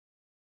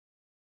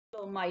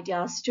Hello, my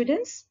dear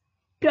students.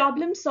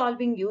 Problem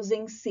solving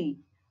using C,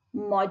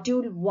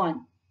 Module 1,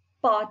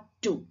 Part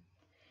 2.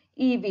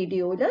 ഈ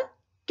വീഡിയോയിൽ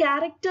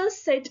Character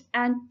Set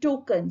and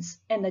Tokens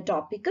എന്ന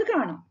topic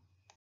കാണാം.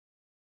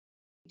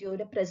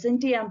 വീഡിയോയിൽ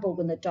പ്രസന്റ് ചെയ്യാൻ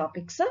പോകുന്ന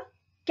topics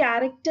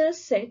Character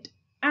Set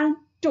and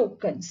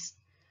Tokens.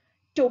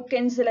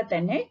 ടോക്കൻസിലെ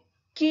തന്നെ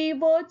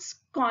Keywords,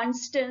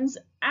 Constants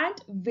and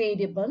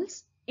Variables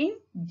in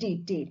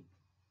detail.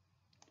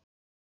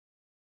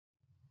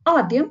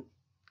 ആദ്യം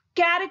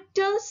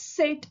Character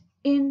set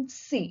in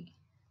C.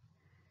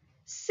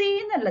 C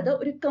എന്നുള്ളത്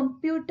ഒരു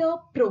കമ്പ്യൂട്ടർ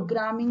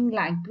പ്രോഗ്രാമിംഗ്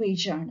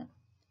ലാംഗ്വേജ് ആണ്.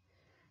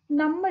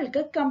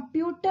 നമ്മൾക്ക്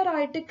കമ്പ്യൂട്ടർ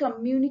ആയിട്ട്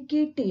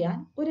കമ്മ്യൂണിക്കേറ്റ് ചെയ്യാൻ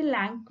ഒരു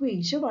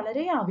ലാംഗ്വേജ്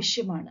വളരെ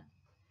ആവശ്യമാണ്.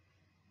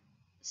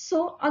 സോ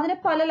അതിന്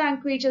പല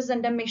ലാംഗ്വേജസ്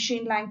ഉണ്ട്.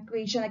 മെഷീൻ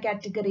ലാംഗ്വേജ് എന്ന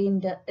കാറ്റഗറി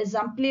ഉണ്ട്,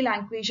 അസംബ്ലി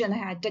ലാംഗ്വേജ് എന്ന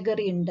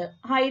കാറ്റഗറി ഉണ്ട്,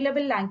 ഹൈ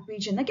ലെവൽ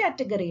ലാംഗ്വേജ് എന്ന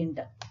കാറ്റഗറി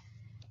ഉണ്ട്.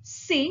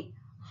 സി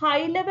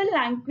ഹൈ ലെവൽ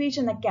ലാംഗ്വേജ്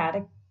എന്ന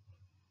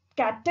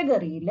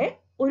കാറ്റഗറിയിലെ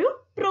ഒരു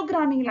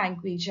പ്രോഗ്രാമിംഗ്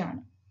ലാംഗ്വേജ്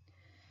ആണ്.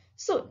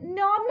 സോ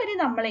നോർമലി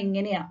നമ്മൾ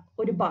എങ്ങനെയാ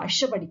ഒരു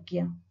ഭാഷ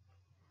പഠിക്കുക?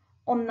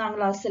 1ാം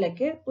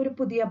ക്ലാസ്സിലൊക്കെ ഒരു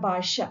പുതിയ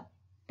ഭാഷ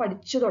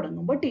പഠിച്ചു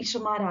തുടങ്ങുമ്പോൾ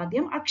ടീച്ചർമാർ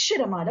ആദ്യം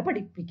അക്ഷരമാല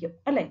പഠിപ്പിക്കും,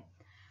 അല്ലെ?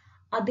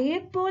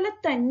 അതേപോലെ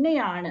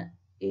തന്നെയാണ്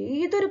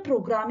ഏതൊരു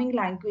പ്രോഗ്രാമിംഗ്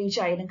ലാംഗ്വേജ്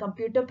ആയാലും,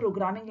 കമ്പ്യൂട്ടർ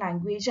പ്രോഗ്രാമിംഗ്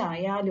ലാംഗ്വേജ്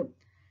ആയാലും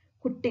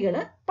കുട്ടികൾ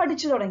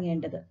പഠിച്ചു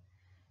തുടങ്ങേണ്ടത്.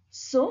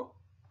 സോ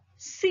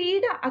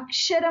സിയുടെ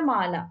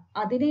അക്ഷരമാല,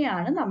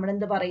 അതിനെയാണ് നമ്മൾ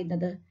എന്ത്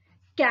പറയുന്നത്?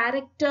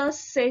 Character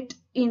set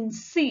in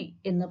C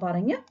എന്ന്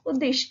പറഞ്ഞ്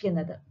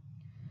ഉദ്ദേശിക്കുന്നത്.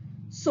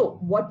 So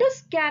what is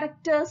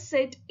character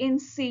set in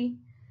C?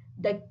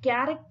 The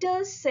character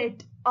set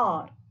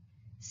are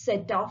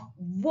set of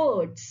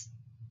words,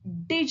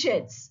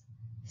 digits,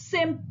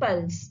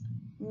 symbols,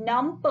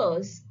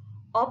 numbers,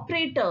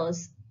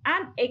 operators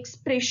and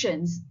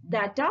expressions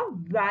that are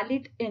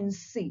valid in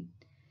C.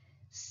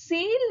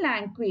 C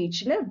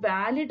language-ല്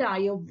valid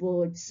ആയ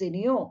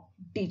words-നെയോ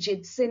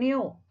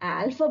digits-നെയോ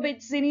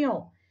alphabets-നെയോ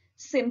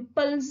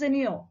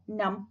സിമ്പിൾസിനെയോ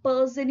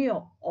നമ്പേഴ്സിനെയോ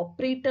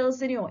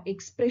ഓപ്പറേറ്റേഴ്സിനെയോ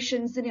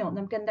എക്സ്പ്രഷൻസിനെയോ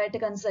നമുക്ക് എന്തായിട്ട്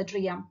consider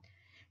ചെയ്യാം?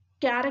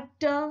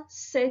 Character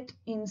set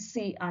in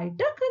C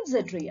ആയിട്ട്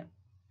consider ചെയ്യാം.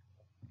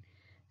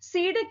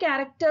 സിയുടെ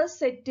character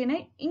സെറ്റിനെ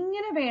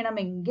ഇങ്ങനെ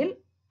വേണമെങ്കിൽ,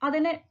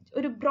 അതിനെ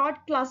ഒരു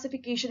ബ്രോഡ്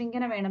ക്ലാസിഫിക്കേഷൻ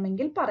ഇങ്ങനെ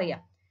വേണമെങ്കിൽ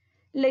പറയാം.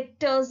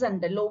 ലെറ്റേഴ്സ്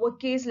ഉണ്ട്, ലോവർ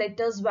കേസ്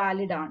ലെറ്റേഴ്സ്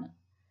വാലിഡ് ആണ്.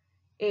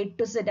 A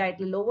to Z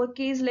ആയിട്ടുള്ള lower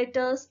case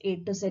letters, A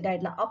to Z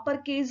ആയിട്ടുള്ള upper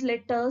case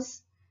letters,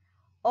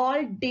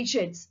 all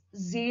digits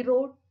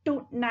 0 to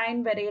 9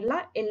 വരെയുള്ള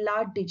എല്ലാ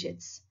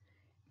ഡിജിറ്റ്സ്.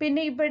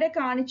 പിന്നെ ഇവിടെ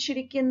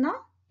കാണിച്ചിരിക്കുന്ന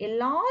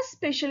എല്ലാ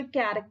സ്പെഷ്യൽ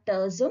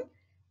ക്യാരക്ടേഴ്സും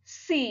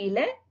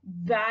സിയിലെ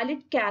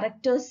വാലിഡ്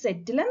ക്യാരക്ടർ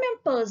സെറ്റിലെ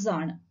മെമ്പേഴ്സ്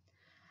ആണ്.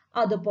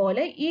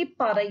 അതുപോലെ ഈ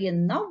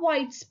പറയുന്ന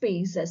വൈറ്റ്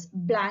സ്പേസസ്,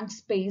 ബ്ലാങ്ക്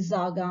സ്പേസ്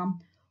ആകാം,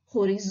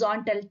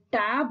 ഹൊറിസോണ്ടൽ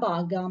ടാബ്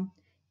ആകാം,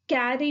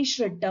 carriage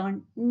return,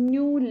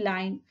 new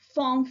line,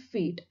 form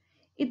feed,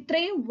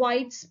 ഇത്രയും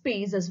വൈറ്റ്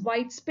സ്പേസസ്.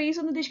 വൈറ്റ് സ്പേസ്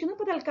എന്ന് ഉദ്ദേശിക്കുന്നത്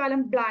ഇപ്പോൾ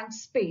തൽക്കാലം ബ്ലാങ്ക്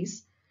സ്പേസ്.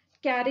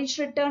 ക്യാരേജ്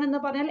റിട്ടേൺ എന്ന്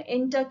പറഞ്ഞാൽ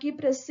എൻറ്റർ കീ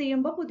പ്രസ്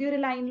ചെയ്യുമ്പോൾ പുതിയൊരു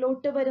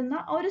ലൈനിലോട്ട് വരുന്ന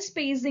ഒരു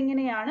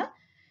സ്പേസിങ്ങിനെയാണ്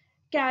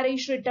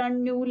ക്യാരേജ് റിട്ടേൺ,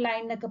 ന്യൂ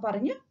ലൈൻ എന്നൊക്കെ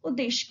പറഞ്ഞ്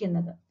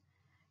ഉദ്ദേശിക്കുന്നത്.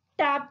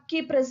 ടാബ് കീ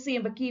പ്രസ്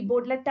ചെയ്യുമ്പോൾ,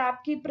 കീബോർഡിലെ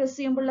ടാബ് കീ പ്രസ്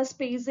ചെയ്യുമ്പോഴുള്ള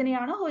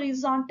സ്പേസിനെയാണ്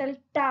ഹൊറിസോണ്ടൽ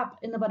ടാബ്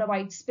എന്ന് പറഞ്ഞ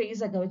വൈറ്റ്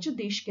സ്പേസ് ഒക്കെ വെച്ച്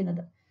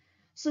ഉദ്ദേശിക്കുന്നത്.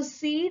 സോ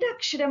സിയുടെ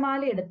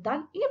അക്ഷരമാല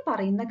എടുത്താൽ ഈ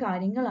പറയുന്ന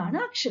കാര്യങ്ങളാണ്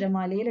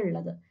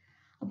അക്ഷരമാലയിലുള്ളത്.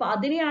 അപ്പൊ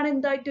അതിനെയാണ്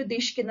എന്തായിട്ട്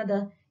ഉദ്ദേശിക്കുന്നത്?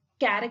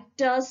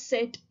 ക്യാരക്ടർ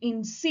സെറ്റ് ഇൻ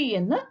സി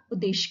എന്ന്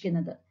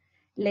ഉദ്ദേശിക്കുന്നത്.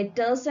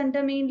 ലെറ്റേഴ്സ് ഉണ്ട്,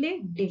 മെയിൻലി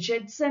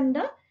ഡിജിറ്റ്സ്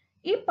ഉണ്ട്,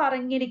 ഈ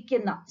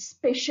പറഞ്ഞിരിക്കുന്ന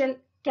സ്പെഷ്യൽ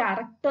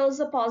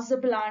ക്യാരക്ടേഴ്സ്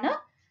പോസിബിൾ ആണ്,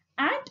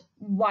 and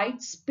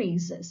white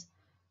spaces.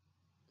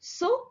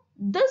 So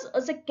this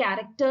is A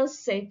character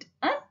set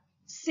in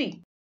C.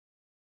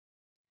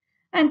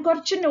 And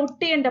കുറച്ച് നോട്ട്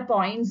ചെയ്യേണ്ട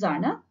പോയിന്റ്സ്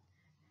ആണ്.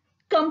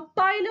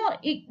 Compiler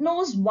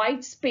ignores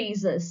white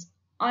spaces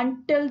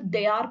until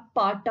they are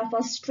part of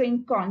a string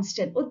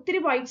constant. ഒത്തിരി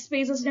white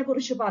സ്പേസസിനെ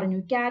കുറിച്ച് പറഞ്ഞു,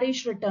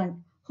 ക്യാരേജ് റിട്ടേൺ,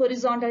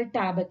 ഹൊറിസോണ്ടൽ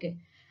ടാബ് ഒക്കെ.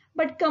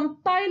 But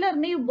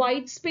കമ്പൈലറിന് ഈ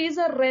white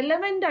space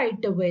relevant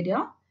ആയിട്ട് വരിക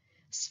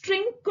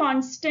സ്ട്രിംഗ്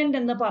കോൺസ്റ്റന്റ്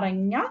എന്ന്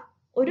പറഞ്ഞ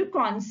ഒരു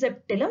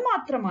കോൺസെപ്റ്റിൽ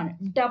മാത്രമാണ്.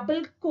 ഡബിൾ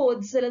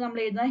കോഡ്സിൽ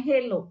നമ്മൾ എഴുതുന്ന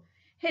ഹെലോ,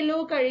 ഹെലോ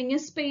കഴിഞ്ഞ്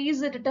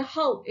സ്പേസ് ഇട്ടിട്ട്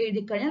ഹൗ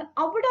എഴുതി കഴിഞ്ഞാൽ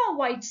അവിടെ ആ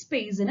വൈറ്റ്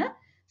സ്പേസിന്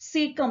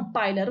സി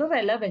കമ്പൈലർ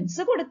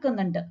റെലവൻസ്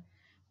കൊടുക്കുന്നുണ്ട്.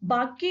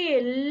 ബാക്കി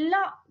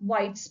എല്ലാ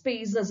വൈറ്റ്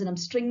സ്പേസസിനും,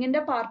 സ്ട്രിങ്ങിന്റെ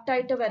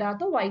പാർട്ടായിട്ട്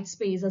വരാത്ത വൈറ്റ്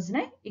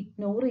സ്പേസസിനെ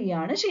ഇഗ്നോർ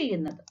ചെയ്യാണ്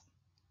ചെയ്യുന്നത്.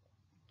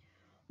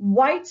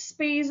 White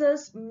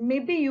spaces may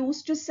be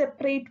used to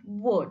separate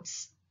words,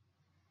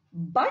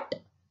 but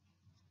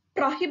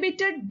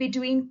prohibited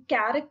between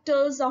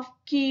characters of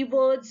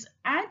keywords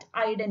and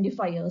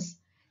identifiers.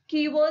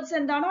 Keywords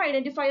എന്താണ്,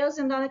 identifiers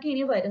എന്താണൊക്കെ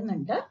ഇനി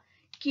വരുന്നുണ്ട്.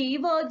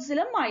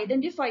 കീവേർഡ്സിലും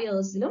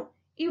ഐഡന്റിഫയേഴ്സിലും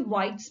ഈ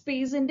വൈറ്റ്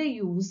സ്പേസിന്റെ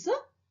യൂസ്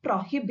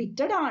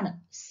പ്രൊഹിബിറ്റഡ് ആണ്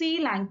സി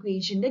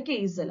ലാംഗ്വേജിന്റെ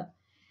കേസിൽ.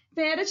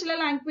 വേറെ ചില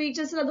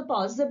ലാംഗ്വേജസിൽ അത്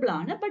പോസിബിൾ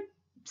ആണ്, ബട്ട്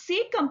സി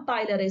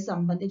കമ്പൈലറെ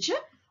സംബന്ധിച്ച്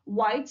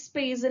വൈറ്റ്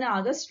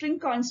സ്പേസിനാകെ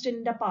സ്ട്രിംഗ്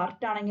കോൺസ്റ്റന്റിന്റെ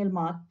പാർട്ട് ആണെങ്കിൽ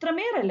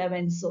മാത്രമേ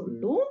റെലവൻസ്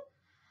ഉള്ളൂ.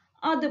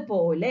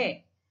 അതുപോലെ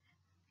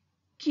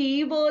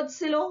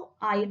കീവേഡ്സിലോ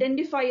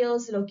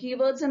ഐഡന്റിഫയേഴ്സിലോ,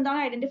 കീവേഡ്സ് എന്താണ്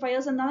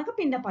ഐഡന്റിഫയേഴ്സ് എന്താണെന്നൊക്കെ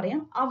പിന്നെ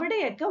പറയാം,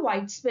 അവിടെയൊക്കെ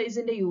വൈറ്റ്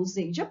സ്പേസിന്റെ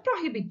യൂസേജ്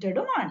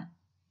പ്രൊഹിബിറ്റഡുമാണ്.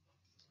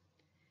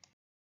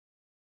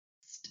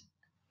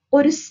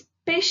 ഒരു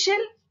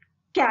സ്പെഷ്യൽ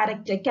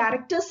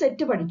ക്യാരക്ടർ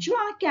സെറ്റ് പഠിച്ചു.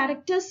 ആ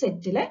ക്യാരക്ടർ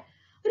സെറ്റിലെ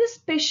ഒരു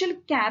സ്പെഷ്യൽ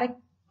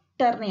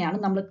ക്യാരക്ടറിനെയാണ്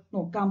നമ്മൾ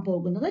നോക്കാൻ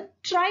പോകുന്നത്,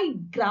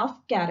 ട്രൈഗ്രാഫ്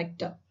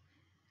ക്യാരക്ടർ.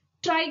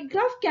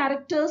 ട്രൈഗ്രാഫ്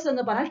ക്യാരക്ടേഴ്സ്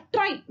എന്ന് പറഞ്ഞാൽ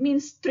ട്രൈ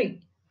മീൻസ് 3,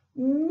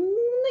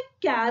 3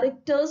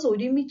 ക്യാരക്ടേഴ്സ്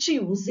ഒരുമിച്ച്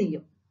യൂസ്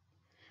ചെയ്യും.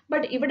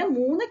 ബട്ട് ഇവിടെ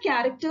 3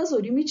 ക്യാരക്ടേഴ്സ്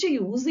ഒരുമിച്ച്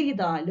യൂസ്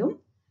ചെയ്താലും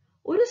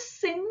ഒരു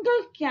സിംഗിൾ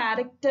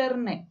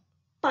ക്യാരക്ടറിനെ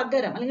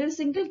പകരം അല്ലെങ്കിൽ ഒരു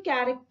സിംഗിൾ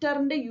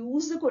ക്യാരക്ടറിന്റെ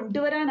യൂസ്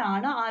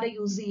കൊണ്ടുവരാനാണ് ആരെ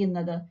യൂസ്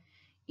ചെയ്യുന്നത്,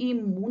 ഈ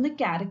 3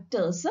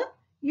 ക്യാരക്ടേഴ്സ്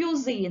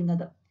യൂസ്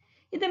ചെയ്യുന്നത്.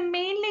 ഇത്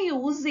മെയിൻലി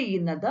യൂസ്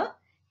ചെയ്യുന്നത്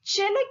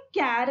ചില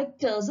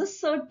ക്യാരക്ടേഴ്സ്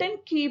സർട്ടൻ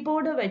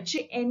കീബോർഡ് വെച്ച്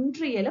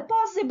എൻട്രി ചെയ്യൽ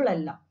പോസിബിൾ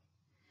അല്ല.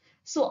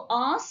 സോ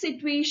ആ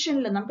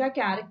സിറ്റുവേഷനിൽ നമുക്ക് ആ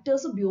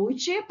ക്യാരക്ടേഴ്സ്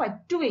ഉപയോഗിച്ചേ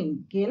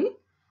പറ്റുമെങ്കിൽ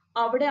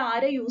അവിടെ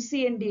ആരെ യൂസ്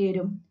ചെയ്യേണ്ടി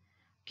വരും,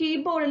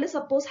 കീബോർഡിൽ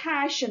സപ്പോസ്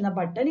ഹാഷ് എന്ന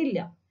ബട്ടൺ ഇല്ല,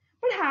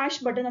 അപ്പോൾ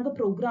ഹാഷ് ബട്ടൺ നമുക്ക്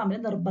പ്രോഗ്രാമിൽ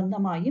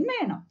നിർബന്ധമായും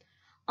വേണം.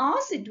 ആ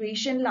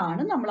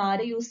സിറ്റുവേഷനിലാണ് നമ്മൾ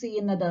ആരെ യൂസ്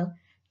ചെയ്യുന്നത്,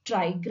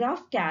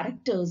 ട്രൈഗ്രാഫ്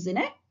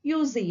ക്യാരക്ടേഴ്സിനെ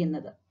യൂസ്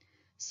ചെയ്യുന്നത്.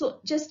 സോ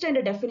ജസ്റ്റ്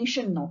അതിന്റെ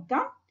ഡെഫിനിഷൻ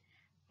നോക്കാം.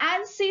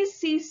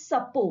 ANSI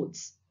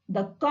supports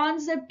the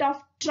concept of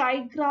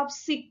trigraph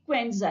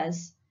sequences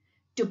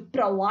to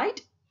provide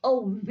a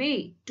way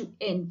to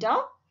enter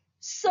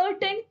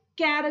certain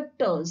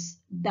characters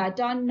that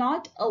are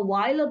not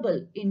available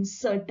in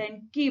certain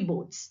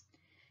keyboards.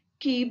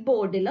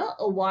 കീബോർഡിൽ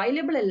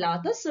available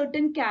അല്ലാത്ത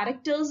certain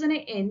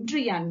charactersനെ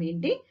എൻട്രി ചെയ്യാൻ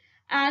വേണ്ടി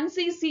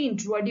ANSI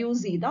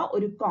ഇൻട്രൊഡ്യൂസ് ചെയ്ത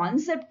ഒരു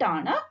concept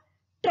ആണ്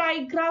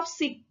ട്രൈഗ്രാഫ്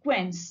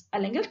sequence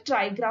അല്ലെങ്കിൽ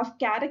ട്രൈഗ്രാഫ്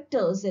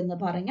characters എന്ന്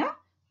പറഞ്ഞ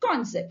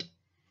കോൺസെപ്റ്റ്.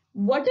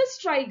 What is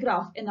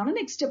trigraph എന്നാണ്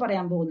നെക്സ്റ്റ്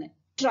പറയാൻ പോകുന്നത്.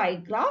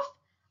 Trigraph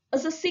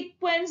is a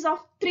sequence of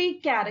 3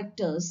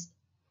 characters,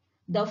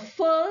 the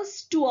first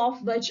 2 of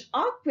which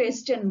are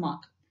question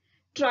mark.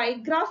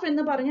 Trigraph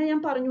എന്ന് പറഞ്ഞാൽ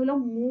ഞാൻ പറഞ്ഞല്ലോ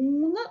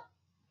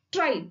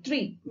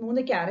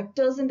 3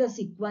 ക്യാരക്ടേഴ്സിന്റെ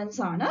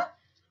സീക്വൻസ് ആണ്.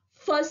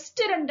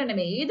 ഫസ്റ്റ് 2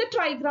 എണ്ണം ഏത്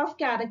ട്രൈഗ്രാഫ്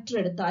ക്യാരക്ടർ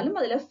എടുത്താലും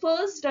അതിലെ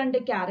ഫസ്റ്റ്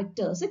 2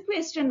 ക്യാരക്ടേഴ്സ്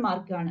ക്വസ്റ്റ്യൻ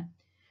മാർക്ക് ആണ്.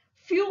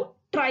 ഫ്യൂ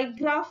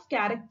ട്രൈഗ്രാഫ്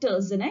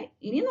ക്യാരക്ടേഴ്സിനെ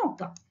ഇനി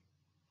നോക്കാം.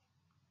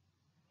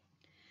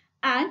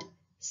 And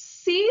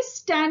C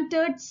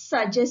standard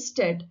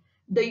suggested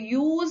the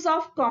use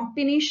of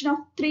combination of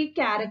 3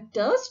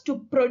 characters to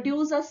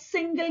produce a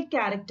single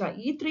character.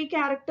 ഈ 3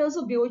 characters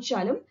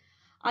ഉപയോഗിച്ചാലും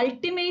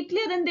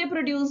അൾട്ടിമേറ്റ്ലി അതെന്തേ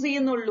പ്രൊഡ്യൂസ്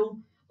ചെയ്യുന്നുള്ളൂ,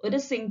 ഒരു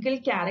സിംഗിൾ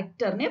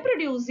ക്യാരക്ടറിനെ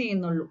പ്രൊഡ്യൂസ്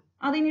ചെയ്യുന്നുള്ളൂ.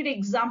 അതിന് ഒരു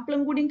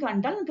എക്സാമ്പിളും കൂടി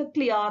കണ്ടാൽ നിങ്ങൾക്ക്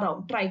ക്ലിയർ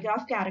ആവും,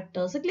 ട്രൈഗ്രാഫ്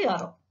ക്യാരക്ടേഴ്സ് ക്ലിയർ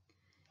ആവും.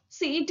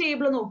 ഈ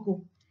ടേബിൾ നോക്കൂ,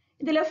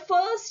 ഇതിലെ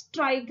ഫസ്റ്റ്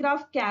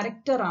ട്രൈഗ്രാഫ്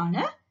ക്യാരക്ടർ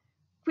ആണ്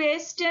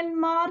ക്വസ്റ്റ്യൻ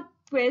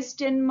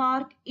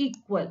മാർക്ക്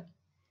ഈക്വൽ.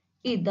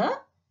 ഇത്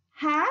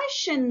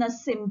ഹാഷ് എന്ന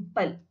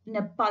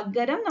സിമ്പിളിന്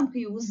പകരം നമുക്ക്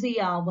യൂസ്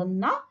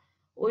ചെയ്യാവുന്ന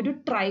ഒരു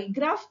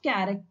ട്രൈഗ്രാഫ്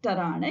ക്യാരക്ടർ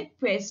ആണ്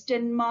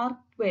ക്വസ്റ്റ്യൻ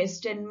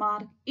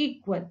മാർക്ക്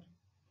ഈക്വൽ.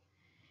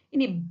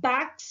 ഇനി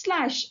ബാക്ക്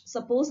സ്ലാഷ്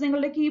സപ്പോസ്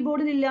നിങ്ങളുടെ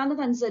കീബോർഡിൽ ഇല്ല എന്ന്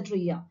കൺസിഡർ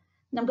ചെയ്യാം,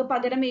 നമുക്ക്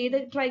പകരം ഏത്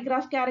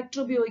ട്രൈഗ്രാഫ്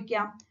ക്യാരക്ടർ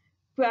ഉപയോഗിക്കാം,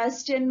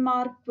 ക്വസ്റ്റ്യൻ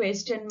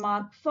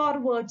മാർക്ക്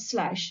ഫോർവേഡ്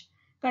സ്ലാഷ്.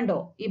 കണ്ടോ,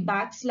 ഈ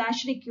ബാക്ക്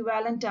സ്ലാഷിന്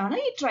ഇക്വിവാലന്റ് ആണ്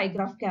ഈ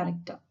ട്രൈഗ്രാഫ്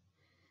ക്യാരക്ടർ.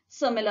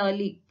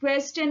 സിമിലർലി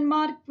ക്വസ്റ്റ്യൻ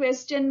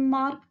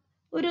മാർക്ക്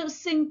ഒരു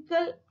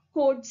സിംഗിൾ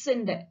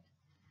കോഡ്സിന്റെ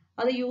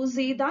അത് യൂസ്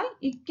ചെയ്താൽ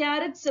ഈ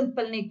ക്യാരറ്റ്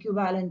സിമ്പിളിന്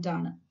ഇക്വിവാലന്റ്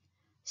ആണ്.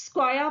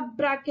 സ്ക്വയർ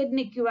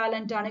ബ്രാക്കറ്റിന്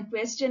ഇക്വിവാലന്റ് ആണ്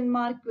question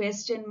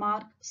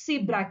mark C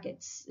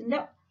ബ്രാക്കറ്റ്സിന്റെ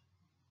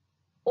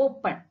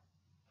open.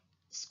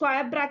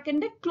 Square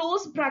ബ്രാക്കറ്റിന്റെ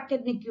close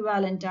ബ്രാക്കറ്റിന്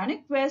equivalent ആണ്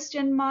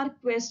question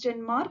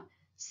mark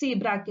C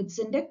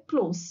ബ്രാക്കറ്റ്സിന്റെ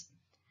close.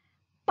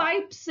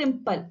 Pipe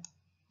simple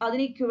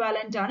അതിന്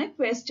ഇക്വിവാലന്റ് ആണ്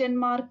question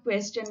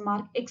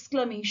mark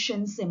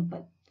exclamation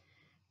simple.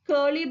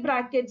 Curly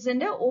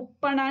ബ്രാക്കറ്റ്സിന്റെ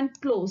open and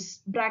close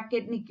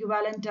ബ്രാക്കറ്റിന്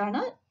equivalent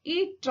ആണ് ഈ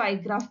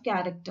ട്രൈഗ്രാഫ്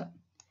ക്യാരക്ടർ.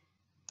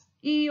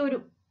 ഈ ഒരു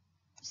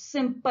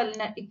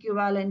സിമ്പിളിന്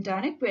ഇക്വിവാലന്റ്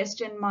ആണ്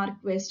question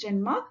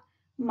mark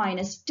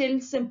minus till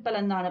simple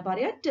എന്നാണ്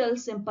പറയാ. ടിൽ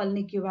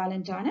സിമ്പിളിന്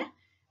ഇക്വിവാലന്റ് ആണ്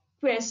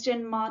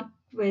question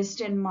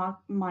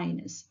mark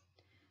minus.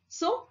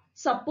 So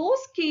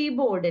suppose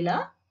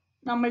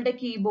നമ്മളുടെ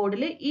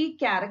കീബോർഡിൽ ഈ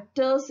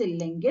ക്യാരക്ടേഴ്സ്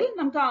ഇല്ലെങ്കിൽ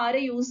നമുക്ക്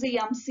ആരെ യൂസ്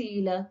ചെയ്യാം,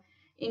 സിയില്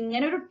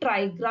ഇങ്ങനെ ഒരു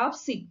ട്രൈഗ്രാഫ്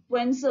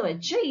സീക്വൻസ്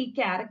വെച്ച് ഈ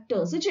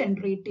ക്യാരക്ടേഴ്സ്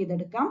ജനറേറ്റ്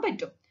ചെയ്തെടുക്കാൻ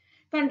പറ്റും.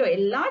 കണ്ടോ,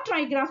 എല്ലാ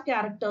ട്രൈഗ്രാഫ്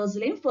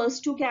ക്യാരക്ടേഴ്സിലെയും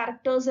ഫസ്റ്റ് 2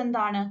 ക്യാരക്ടേഴ്സ്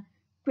എന്താണ്,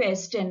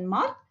 ക്വസ്റ്റ്യൻ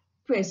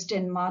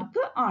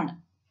മാർക്ക് ആണ്.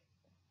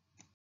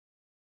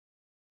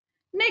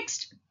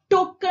 Next,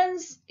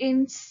 tokens in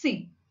C.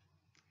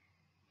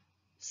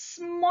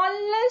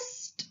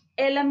 Smallest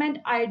element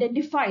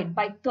identified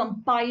by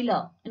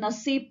compiler in a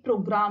C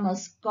program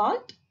is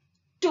called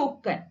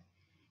token.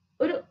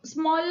 ഒരു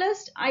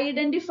സ്മോളസ്റ്റ്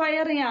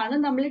ഐഡന്റിഫയറെയാണ്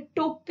നമ്മൾ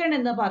ടോക്കൺ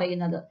എന്ന്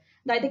പറയുന്നത്.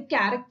 അതായത്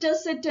ക്യാരക്ടർ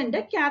സെറ്റ് ഉണ്ട്,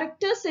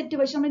 ക്യാരക്ടർ സെറ്റ്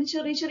വെച്ച് നമ്മൾ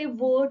ചെറിയ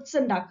വേർഡ്സ്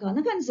ഉണ്ടാക്കുക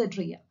എന്ന് കൺസിഡർ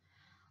ചെയ്യാം.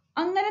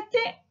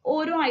 അങ്ങനത്തെ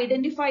ഓരോ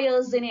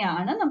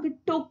ഐഡന്റിഫയേഴ്സിനെയാണ് നമുക്ക്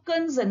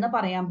ടോക്കൺസ് എന്ന്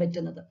പറയാൻ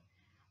പറ്റുന്നത്.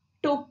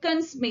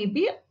 ടോക്കൺസ് മേ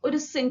ബി ഒരു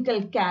സിംഗിൾ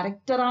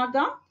ക്യാരക്ടർ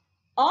ആകാം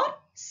ഓർ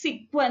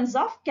സീക്വൻസ്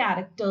ഓഫ്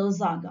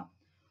ക്യാരക്ടേഴ്സ് ആകാം,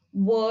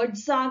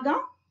 വേർഡ്സ്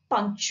ആകാം,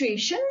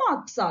 പങ്ക്ച്വേഷൻ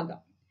മാർക്സ്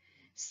ആകാം.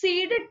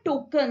 സീഡഡ്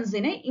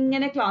ടോക്കൺസിനെ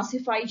ഇങ്ങനെ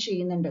ക്ലാസിഫൈ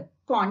ചെയ്യുന്നുണ്ട്.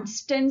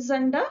 കോൺസ്റ്റൻസ്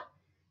ഉണ്ട്,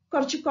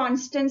 കുറച്ച്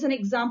കോൺസ്റ്റൻസിന്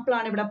എക്സാമ്പിൾ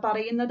ആണ് ഇവിടെ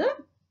പറയുന്നത്.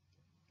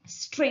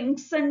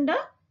 സ്ട്രിങ്സ് ഉണ്ട്,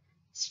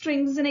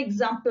 സ്ട്രിങ്സിന്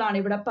എക്സാമ്പിൾ ആണ്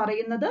ഇവിടെ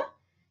പറയുന്നത്.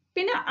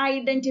 പിന്നെ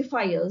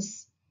ഐഡന്റിഫയേഴ്സ്,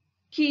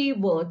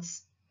 കീവേർഡ്സ്,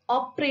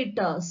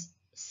 ഓപ്പറേറ്റേഴ്സ്,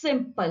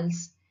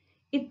 സിമ്പിൾസ്,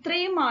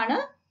 ഇത്രയുമാണ്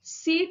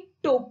സീഡ്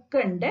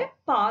ടോക്കന്റെ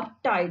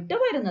പാർട്ടായിട്ട്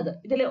വരുന്നത്.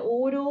 ഇതിൽ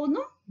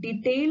ഓരോന്നും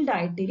ഡീറ്റെയിൽഡ്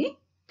ആയിട്ട് ഇനി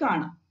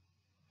കാണാം.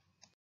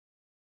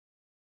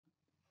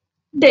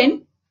 Then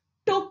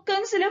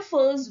tokens in the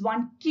first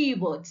one,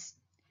 keywords.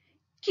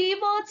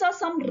 Keywords are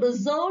some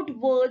reserved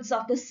words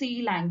of the C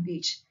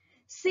language.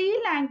 C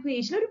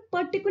language ഒരു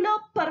particular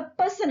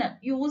purpose-ന്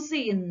യൂസ്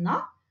ചെയ്യുന്ന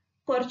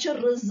കുറച്ച്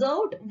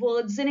റിസർവ്ഡ്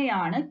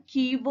വേർഡ്സിനെയാണ്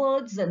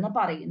കീവേർഡ്സ് എന്ന്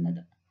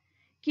പറയുന്നത്.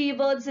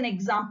 കീവേർഡ്സിന്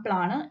എക്സാമ്പിൾ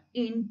ആണ്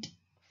int,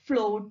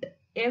 float,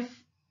 F,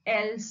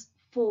 else,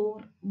 four,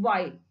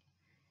 while.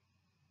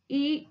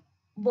 ഈ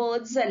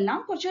വേർഡ്സ്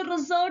എല്ലാം കുറച്ച്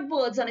റിസർവ്ഡ്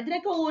വേർഡ്സ് ആണ്.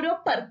 ഇതിനൊക്കെ ഓരോ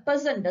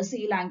പർപ്പസ് ഉണ്ട്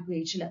സി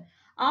ലാംഗ്വേജിൽ.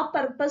 ആ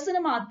പർപ്പസിന്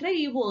മാത്രമേ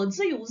ഈ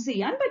വേർഡ്സ് യൂസ്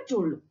ചെയ്യാൻ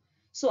പറ്റുള്ളൂ.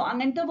 സോ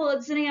അങ്ങനത്തെ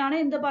വേർഡ്സിനെയാണ്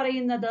എന്ത്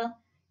പറയുന്നത്?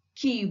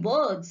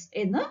 കീവേർഡ്സ്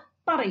എന്ന്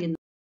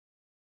പറയുന്നത്.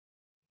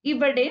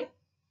 ഇവിടെ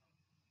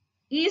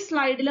ഈ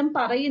സ്ലൈഡിലും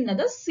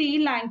പറയുന്നത് സി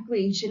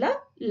ലാംഗ്വേജില്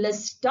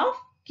ലിസ്റ്റ്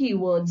ഓഫ്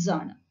കീവേർഡ്സ്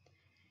ആണ്.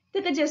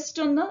 ഇതൊക്കെ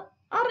ജസ്റ്റ് ഒന്ന്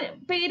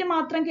പേര്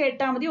മാത്രം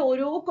കേട്ടാൽ മതി.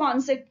 ഓരോ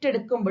കോൺസെപ്റ്റ്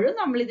എടുക്കുമ്പോഴും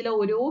നമ്മൾ ഇതിലെ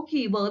ഓരോ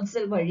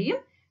കീവേർഡ്സ് വഴിയും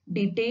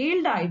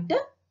ഡീറ്റെയിൽഡ് ആയിട്ട്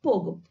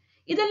പോകും.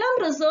 ഇതെല്ലാം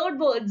റിസർവ്ഡ്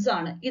വേർഡ്സ്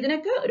ആണ്.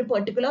 ഇതിനൊക്കെ ഒരു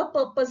പെർട്ടിക്കുലർ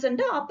പർപ്പസ്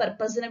ഉണ്ട്. ആ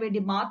പർപ്പസിന് വേണ്ടി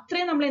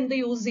മാത്രമേ നമ്മൾ എന്ത്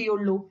യൂസ്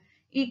ചെയ്യുള്ളൂ?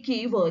 ഈ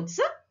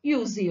കീവേർഡ്സ്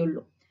യൂസ്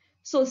ചെയ്യുള്ളൂ.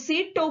 സോ സി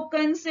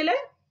ടോക്കൺസിലെ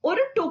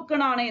ഒരു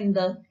ടോക്കൺ ആണ്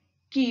എന്ത്?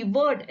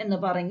 കീവേർഡ് എന്ന്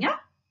പറഞ്ഞ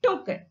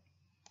ടോക്കൺ.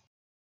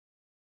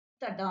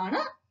 അതാണ്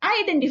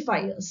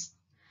ഐഡന്റിഫയേഴ്സ്.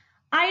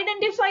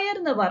 ഐഡന്റിഫയർ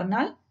എന്ന്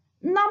പറഞ്ഞാൽ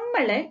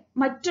നമ്മളെ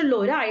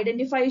മറ്റുള്ളവരെ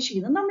ഐഡന്റിഫൈ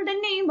ചെയ്യുന്നത് നമ്മുടെ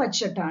നെയിം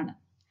വച്ചിട്ടാണ്.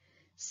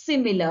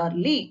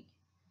 സിമിലർലി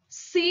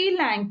സി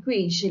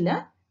ലാംഗ്വേജില്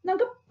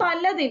നമുക്ക്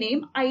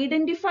പലതിനെയും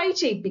ഐഡന്റിഫൈ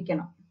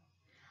ചെയ്യിപ്പിക്കണം.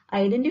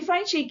 ഐഡന്റിഫൈ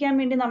ചെയ്യിക്കാൻ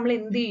വേണ്ടി നമ്മൾ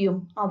എന്ത് ചെയ്യും?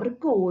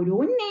 അവർക്ക് ഓരോ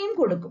നെയിം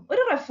കൊടുക്കും,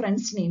 ഒരു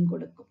റെഫറൻസ് നെയിം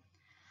കൊടുക്കും.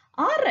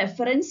 ആ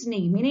റെഫറൻസ്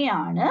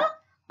നെയിമിനെയാണ്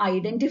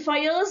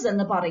ഐഡന്റിഫയേഴ്സ്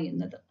എന്ന്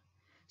പറയുന്നത്.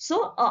 So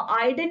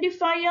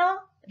identifier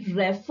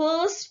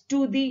refers to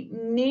the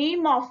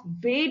name of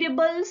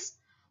variables,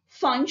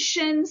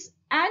 functions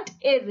and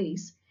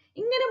arrays.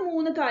 ഇങ്ങനെ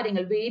മൂന്ന്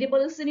കാര്യങ്ങൾ,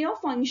 വേരിയബിൾസിനെയോ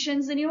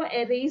ഫങ്ഷൻസിനെയോ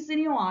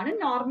എറേസിനെയോ ആണ്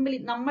നോർമലി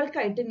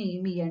നമ്മൾക്കായിട്ട്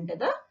നെയിം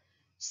ചെയ്യേണ്ടത്.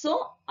 സോ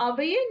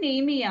അവയെ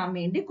നെയിം ചെയ്യാൻ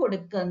വേണ്ടി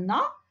കൊടുക്കുന്ന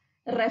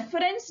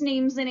റെഫറൻസ്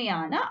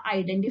നെയിംസിനെയാണ്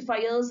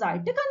ഐഡന്റിഫയേഴ്സ്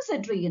ആയിട്ട്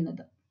കൺസിഡർ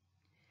ചെയ്യുന്നത്.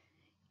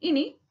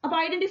 ഇനി അപ്പൊ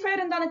ഐഡന്റിഫയർ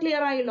എന്താണ്?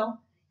 ക്ലിയർ ആയല്ലോ.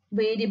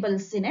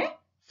 വേരിയബിൾസിനെ,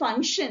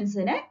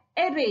 ഫങ്ഷൻസിനെ,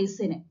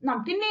 എറേസിനെ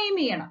നമുക്ക് നെയിം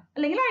ചെയ്യണം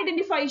അല്ലെങ്കിൽ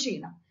ഐഡന്റിഫൈ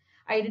ചെയ്യണം.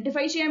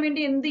 ഐഡന്റിഫൈ ചെയ്യാൻ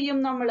വേണ്ടി എന്ത് ചെയ്യും?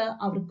 നമ്മൾ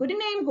അവർക്കൊരു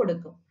നെയിം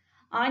കൊടുക്കും.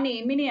 ആ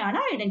നെയിമിനെയാണ്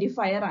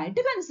ഐഡന്റിഫയർ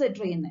ആയിട്ട്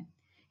കൺസിഡർ ചെയ്യുന്നത്.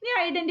 ഇനി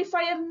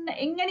ഐഡന്റിഫയറിന്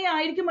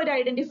എങ്ങനെയായിരിക്കും ഒരു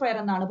ഐഡന്റിഫയർ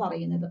എന്നാണ്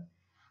പറയുന്നത്.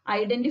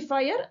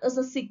 Identifier is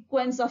a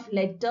sequence of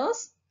letters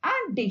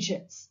and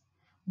digits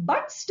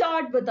but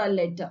start with a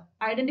letter.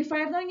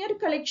 Identifier എന്ന് പറഞ്ഞാൽ ഒരു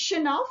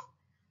collection of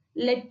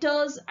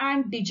letters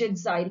and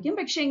digits ആയിരിക്കും.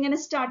 പക്ഷെ എങ്ങനെ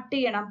സ്റ്റാർട്ട്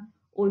ചെയ്യണം?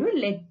 ഒരു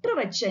ലെറ്റർ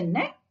വെച്ച്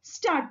തന്നെ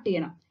സ്റ്റാർട്ട്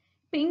ചെയ്യണം.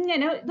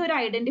 ഇങ്ങനെ ഇതൊരു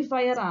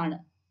ഐഡന്റിഫയർ ആണ്.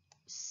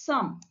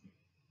 സം,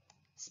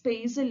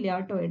 സ്പേസ് ഇല്ല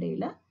കേട്ടോ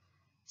ഇടയില്.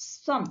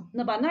 സം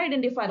എന്ന് പറഞ്ഞ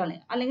ഐഡന്റിഫയർ ആണ്,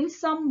 അല്ലെങ്കിൽ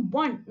സം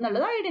വൺ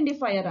എന്നുള്ളത്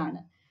ഐഡന്റിഫയർ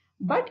ആണ്.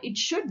 But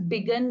it should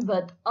began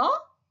with a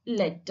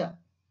letter.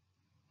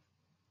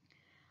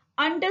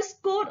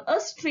 Underscore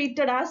is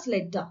treated as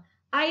letter.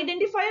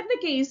 ഐഡന്റിഫയറിന്റെ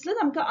കേസിൽ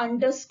നമുക്ക്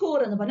അണ്ടർസ്കോർ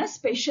എന്ന് പറഞ്ഞ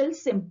സ്പെഷ്യൽ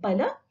സിമ്പിൾ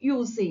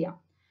യൂസ് ചെയ്യാം.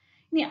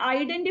 ഇനി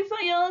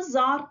ഐഡന്റിഫയേഴ്സ്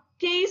ആർ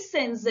കേസ്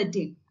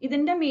സെൻസിറ്റീവ്.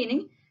 ഇതിന്റെ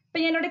മീനിങ് ഇപ്പൊ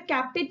ഞാനിവിടെ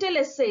ക്യാപിറ്റൽ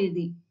എസ്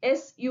എഴുതി,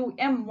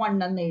 SUM1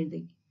 എന്ന് എഴുതി.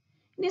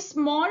 ഇനി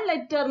സ്മോൾ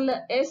ലെറ്ററിൽ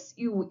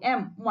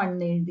SUM1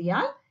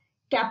 എഴുതിയാൽ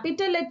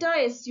capital letter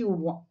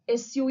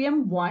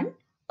SUM1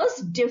 is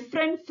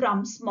different from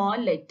small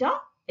letter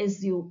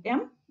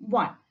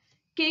SUM1.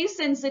 Case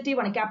sensitive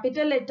ആണ്.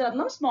 ക്യാപിറ്റൽ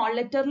ലെറ്ററിലും സ്മോൾ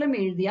ലെറ്ററിലും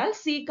എഴുതിയാൽ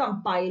സി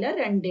കമ്പൈലർ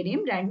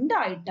രണ്ടിനെയും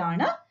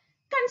രണ്ടായിട്ടാണ്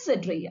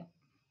കൺസിഡർ ചെയ്യുക.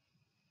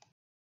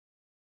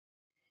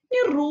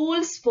 ഇനി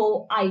rules for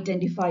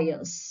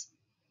identifiers.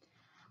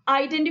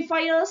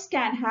 Identifiers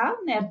can have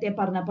നേരത്തെ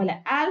പറഞ്ഞ പോലെ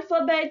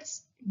alphabets,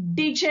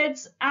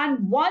 digits and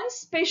one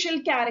special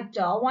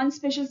character. One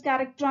special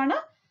character ആണ്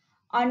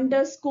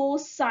underscore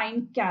sign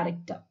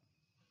character.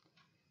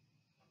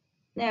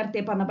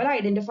 നേരത്തെ പറഞ്ഞ പോലെ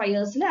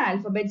ഐഡന്റിഫയേഴ്സിൽ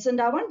ആൽഫബറ്റ്സ്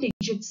ഉണ്ടാവാം,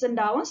 ഡിജിറ്റ്സ്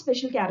ഉണ്ടാവാം,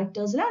 സ്പെഷ്യൽ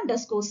ക്യാരക്ടേഴ്സിൽ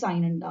അണ്ടർസ്കോർ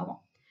സൈൻ ഉണ്ടാവാം.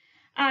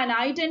 And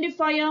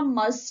identifier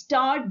must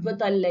start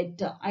with a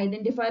letter.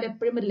 Identifier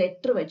എപ്പോഴും ഒരു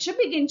ലെറ്റർ വെച്ച്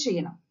ബിഗിൻ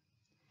ചെയ്യണം.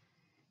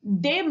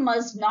 They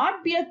must not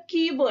be a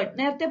keyword.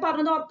 നേരത്തെ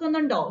പറഞ്ഞത്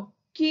ഓർക്കുന്നുണ്ടോ?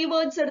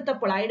 കീവേർഡ്സ്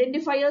എടുത്തപ്പോൾ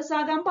ഐഡന്റിഫയേഴ്സ്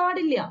ആകാൻ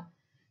പാടില്ല.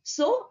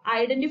 So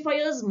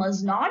identifiers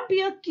must not be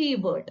A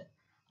keyword,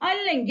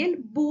 അല്ലെങ്കിൽ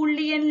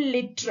Boolean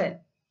literal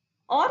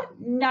or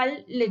null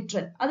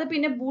literal. അത്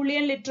പിന്നെ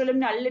ബൂളിയൻ ലിറ്ററലും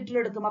നൾ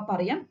ലിറ്ററലും എടുക്കുമ്പോൾ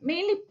പറയാം.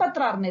 മെയിൻലി ഇപ്പൊ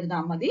അത്ര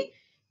അറിഞ്ഞിരുന്നാൽ മതി.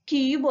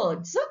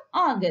 keywords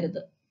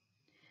ആകരുത്.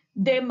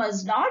 They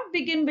must not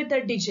begin with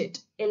a digit.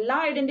 എല്ലാ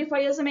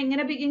ഐഡന്റിഫയേഴ്സും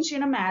എങ്ങനെ ബിഗിൻ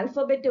ചെയ്യണം?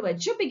 ആൽഫബറ്റ്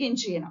വെച്ച് ബിഗിൻ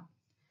ചെയ്യണം.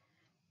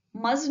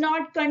 Must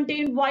not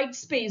contain white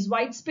space.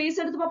 White space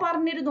എടുത്തപ്പോ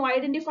പറഞ്ഞിരുന്നു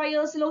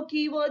ഐഡന്റിഫയേഴ്സിലോ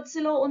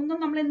കീവേഡ്സിലോ ഒന്നും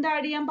നമ്മൾ എന്താ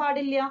ആഡ് ചെയ്യാൻ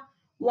പാടില്ല?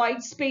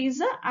 വൈറ്റ്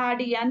സ്പേസ്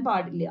ആഡ് ചെയ്യാൻ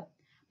പാടില്ല.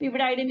 അപ്പൊ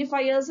ഇവിടെ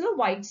ഐഡന്റിഫയേഴ്സിൽ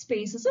വൈറ്റ്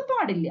സ്പേസസ്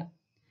പാടില്ല.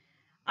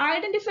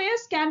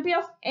 Identifiers can be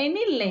of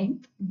any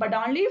length, but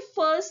only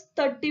first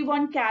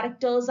 31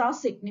 characters are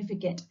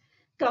significant.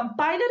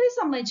 കമ്പൈലറെ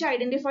സംബന്ധിച്ച്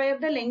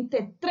ഐഡന്റിഫയറുടെ ലെങ്ത്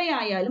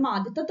എത്രയായാലും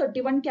ആദ്യത്തെ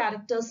 31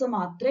 ക്യാരക്ടേഴ്സ്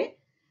മാത്രമേ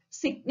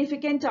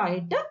സിഗ്നിഫിക്കന്റ്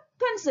ആയിട്ട്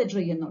കൺസിഡർ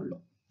ചെയ്യുന്നുള്ളൂ.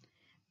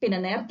 പിന്നെ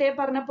നേരത്തെ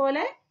പറഞ്ഞ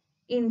പോലെ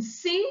in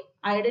C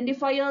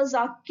identifiers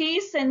R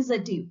case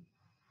sensitive.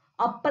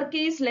 Upper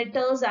case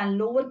letters and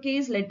lower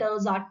case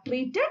letters R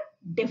treated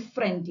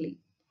differently.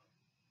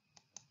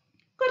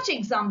 കുറച്ച്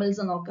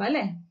എക്സാമ്പിൾസ് നോക്കാം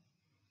അല്ലെ.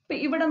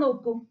 ഇവിടെ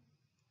നോക്കൂ,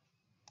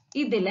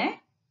 ഇതിലെ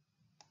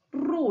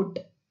റൂട്ട്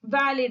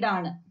വാലിഡ്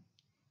ആണ്.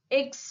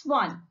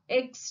 x1,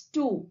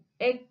 x2,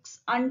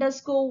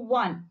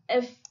 x_1,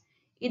 f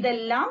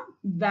ഇതെല്ലാം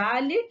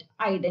വാലിഡ്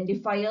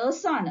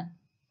ഐഡന്റിഫയേഴ്സ് ആണ്.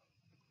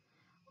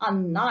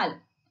 എന്നാൽ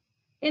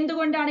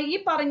എന്തുകൊണ്ടാണ് ഈ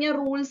പറഞ്ഞ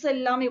റൂൾസ്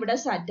എല്ലാം ഇവിടെ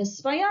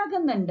സാറ്റിസ്ഫൈ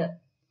ആകുന്നുണ്ട്,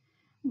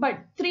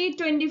 ബട്ട്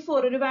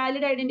 324 ഒരു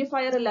വാലിഡ്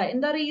ഐഡന്റിഫയർ അല്ല?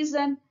 എന്താ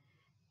റീസൺ?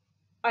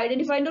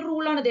 ഐഡന്റിഫയറിന്റെ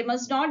റൂൾ ആണ് they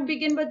must not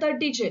begin with a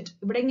digit.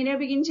 ഇവിടെ എങ്ങനെയാ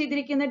ബിഗിൻ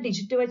ചെയ്തിരിക്കുന്നത്?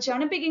 ഡിജിറ്റ്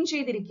വെച്ചാണ് ബിഗിൻ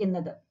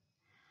ചെയ്തിരിക്കുന്നത്.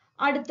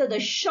 അടുത്തത്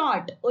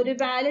ഷോർട്ട് ഒരു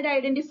വാലിഡ്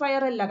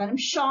ഐഡന്റിഫയർ അല്ല, കാരണം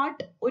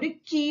ഷോർട്ട് ഒരു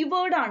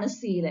കീവേഡ് ആണ്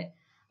സിയിലെ,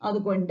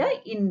 അതുകൊണ്ട്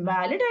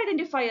ഇൻവാലിഡ്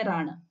ഐഡന്റിഫയർ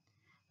ആണ്.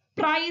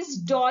 പ്രൈസ്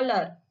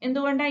ഡോളർ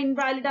എന്തുകൊണ്ടാണ്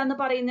ഇൻവാലിഡ് ആണെന്ന്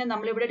പറയുന്നത്?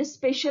 നമ്മൾ ഇവിടെ ഒരു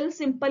സ്പെഷ്യൽ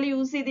സിമ്പിൾ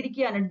യൂസ്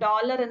ചെയ്തിരിക്കുകയാണ്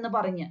ഡോളർ എന്ന്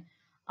പറഞ്ഞ്,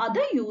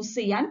 അത് യൂസ്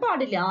ചെയ്യാൻ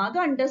പാടില്ല,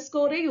 ആകെ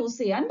അണ്ടർസ്കോറേ യൂസ്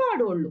ചെയ്യാൻ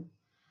പാടുള്ളൂ.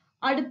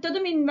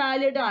 അടുത്തതും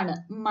ഇൻവാലിഡ് ആണ്.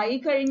 മൈ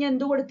കഴിഞ്ഞ്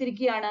എന്ത്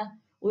കൊടുത്തിരിക്കുകയാണ്?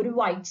 ഒരു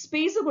വൈറ്റ്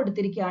സ്പേസ്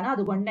കൊടുത്തിരിക്കുകയാണ്,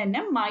 അതുകൊണ്ട്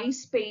തന്നെ my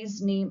space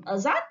name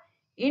as an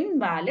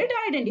invalid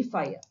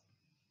identifier.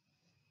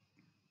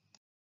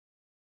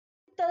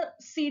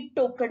 C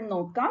token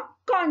നോക്കാം.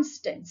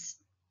 കോൺസ്റ്റന്റ്സ്.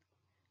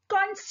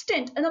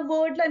 കോൺസ്റ്റന്റ് എന്ന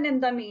വേർഡിൽ തന്നെ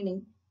എന്താ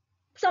meaning?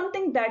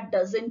 Something that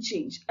doesn't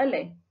change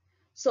അല്ലെ.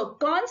 So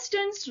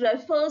constants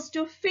refers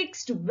to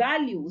fixed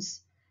values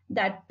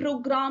that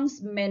programs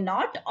may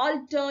not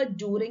alter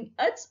during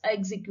its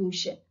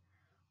execution.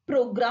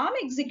 Program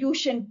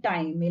execution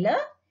ടൈമില്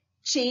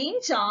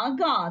change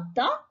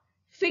ആകാത്ത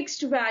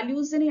fixed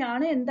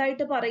വാല്യൂസിനെയാണ്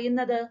എന്തായിട്ട്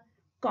പറയുന്നത്?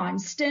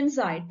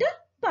 Constants ആയിട്ട്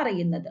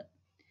പറയുന്നത്.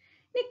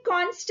 ഇനി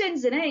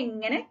കോൺസ്റ്റന്റ്സിനെ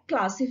എങ്ങനെ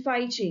ക്ലാസിഫൈ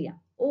ചെയ്യാം?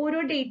 ഓരോ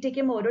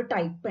ഡേറ്റയ്ക്കും ഓരോ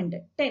ടൈപ്പ് ഉണ്ട്.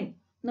 10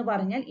 എന്ന്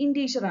പറഞ്ഞാൽ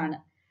ഇന്റീജർ ആണ്,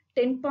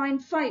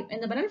 10.5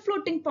 എന്ന് പറഞ്ഞാൽ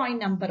ഫ്ലോട്ടിംഗ്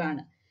പോയിന്റ് നമ്പർ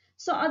ആണ്.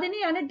 സോ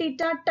അതിനെയാണ്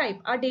ഡേറ്റ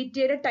ടൈപ്പ്. ആ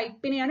ഡേറ്റയുടെ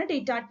ടൈപ്പിനെയാണ്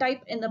ഡേറ്റ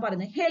ടൈപ്പ് എന്ന്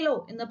പറയുന്നത്. ഹെലോ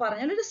എന്ന്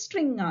പറഞ്ഞാൽ ഒരു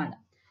സ്ട്രിംഗ് ആണ്.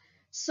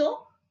 സോ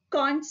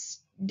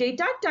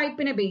ഡേറ്റ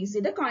ടൈപ്പിനെ ബേസ്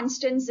ചെയ്ത്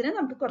കോൺസ്റ്റന്റ്സിനെ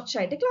നമുക്ക്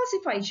കുറച്ചായിട്ട്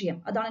ക്ലാസിഫൈ ചെയ്യാം.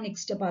 അതാണ്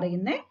നെക്സ്റ്റ്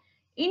പറയുന്നത്.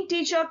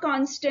 Integer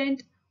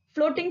constant,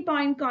 floating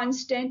point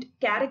constant,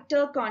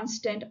 character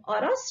constant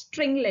or a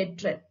string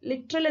literal.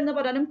 Literal എന്ന്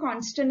പറഞ്ഞാലും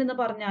കോൺസ്റ്റന്റ് എന്ന്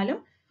പറഞ്ഞാലും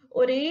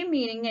ഒരേ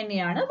മീനിങ്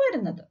തന്നെയാണ്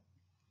വരുന്നത്.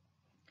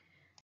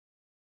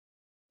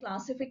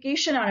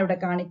 ക്ലാസിഫിക്കേഷൻ ആണ് ഇവിടെ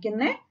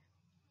കാണിക്കുന്നത്.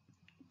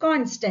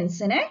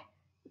 കോൺസ്റ്റന്റ്സിനെ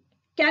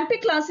can be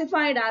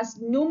classified as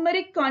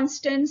numeric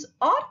constants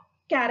or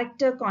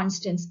character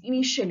constants.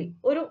 Initially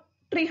ഒരു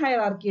ട്രീ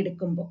ഹൈറാർക്കി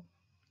എടുക്കുമ്പോൾ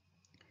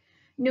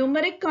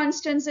ന്യൂമറിക്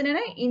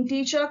കോൺസ്റ്റന്റ്സിനെ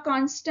ഇന്റീജർ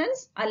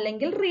കോൺസ്റ്റന്റ്സ്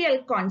അല്ലെങ്കിൽ real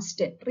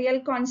constant. Real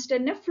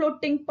കോൺസ്റ്റന്റിന്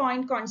floating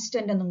point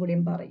constant എന്നും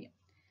കൂടിയും പറയും.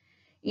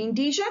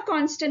 ഇന്റീജർ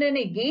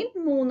കോൺസ്റ്റന്റിന് അഗെയിൻ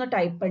 3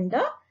 ടൈപ്പ്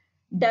ഉണ്ട്.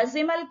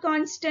 Decimal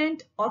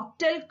constant,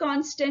 octal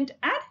constant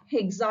and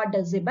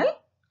hexadecimal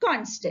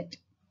constant.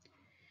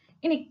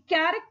 ഇനി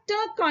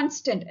character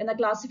constant എന്ന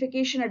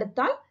classification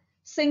എടുത്താൽ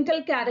സിംഗിൾ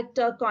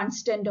ക്യാരക്ടർ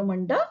കോൺസ്റ്റന്റും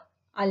ഉണ്ട്,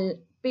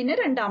 പിന്നെ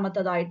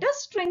രണ്ടാമത്തതായിട്ട്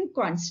സ്ട്രിംഗ്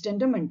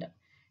കോൺസ്റ്റന്റും ഉണ്ട്.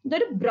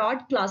 ഇതൊരു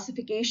ബ്രോഡ്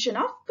ക്ലാസിഫിക്കേഷൻ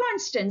ഓഫ്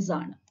കോൺസ്റ്റന്റ്സ്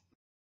ആണ്.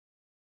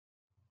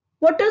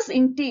 What is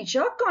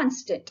integer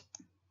constant?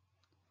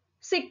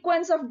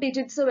 Sequence of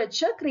digits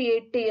വെച്ച്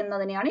ക്രിയേറ്റ്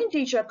ചെയ്യുന്നതിനെയാണ്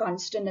ഇന്റീജർ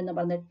കോൺസ്റ്റന്റ് എന്ന്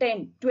പറയുന്നത്.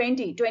 10,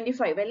 20,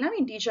 25 എല്ലാം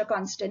ഇന്റീജർ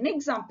കോൺസ്റ്റന്റിന്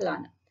എക്സാമ്പിൾ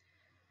ആണ്.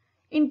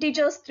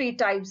 ഇന്റീജേഴ്സ് 3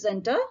 ടൈപ്സ്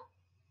ഉണ്ട്.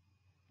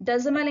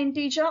 Decimal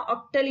integer,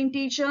 octal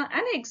integer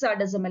and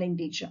hexadecimal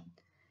integer.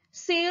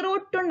 0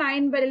 to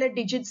 9 വരെയുള്ള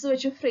ഡിജിറ്റ്സ്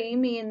വെച്ച് ഫ്രെയിം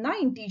ചെയ്യുന്ന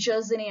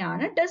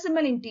ഇന്റീജേഴ്സിനെയാണ്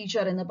ഡെസിമൽ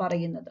ഇന്റീജർ എന്ന്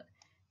പറയുന്നത്.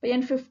 ഇപ്പൊ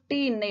ഞാൻ 50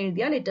 എന്ന്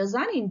എഴുതിയാൽ it is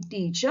an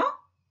integer,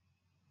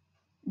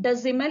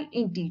 decimal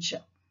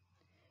integer.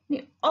 ഇനി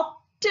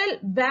ഒക്ടൽ,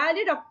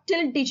 വാലിഡ്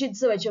ഒക്ടൽ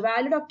ഡിജിറ്റ്സ് വെച്ച്,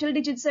 വാലിഡ് ഒക്ടൽ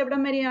ഡിജിറ്റ്സ്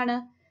എവിടം വരെയാണ്?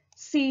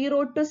 0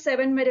 to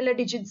 7 വരെയുള്ള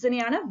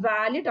ഡിജിറ്റ്സിനെയാണ്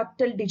വാലിഡ്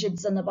ഒക്ടൽ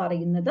ഡിജിറ്റ്സ് എന്ന്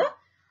പറയുന്നത്.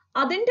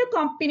 അതിന്റെ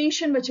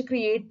കോമ്പിനേഷൻ വെച്ച്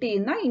ക്രിയേറ്റ്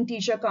ചെയ്യുന്ന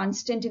ഇന്റീജർ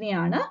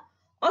കോൺസ്റ്റന്റിനെയാണ്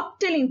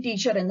ഒക്ടൽ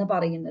ഇന്റീജർ എന്ന്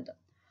പറയുന്നത്.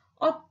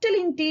 ഒക്ടൽ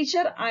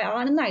ഇന്റീജർ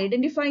ആണെന്ന്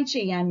ഐഡന്റിഫൈ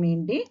ചെയ്യാൻ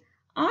വേണ്ടി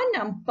ആ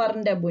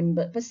നമ്പറിന്റെ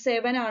മുൻപ് ഇപ്പൊ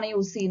 7 ആണ്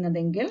യൂസ്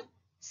ചെയ്യുന്നതെങ്കിൽ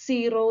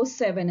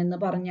 07 എന്ന്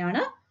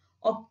പറഞ്ഞാണ്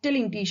ഒക്ടൽ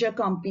ഇന്റീജർ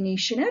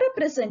കോമ്പിനേഷനെ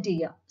റെപ്രസെന്റ്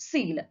ചെയ്യുക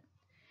സിയില്.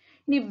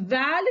 ഇനി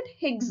വാലിഡ്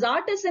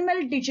ഹെക്സാഡെസിമൽ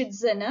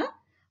ഡിജിറ്റ്സിന്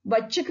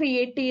വച്ച്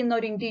ക്രിയേറ്റ് ചെയ്യുന്ന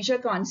ഒരു ഇന്റീജർ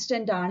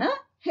കോൺസ്റ്റന്റ് ആണ്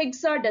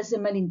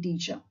ഹെക്സാഡെസിമൽ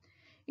ഇന്റീജർ.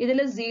 ഇതിൽ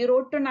 0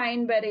 to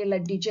 9 വരെയുള്ള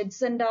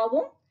ഡിജിറ്റ്സ്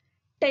ഉണ്ടാവും.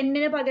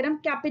 10ന് പകരം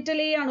ക്യാപിറ്റൽ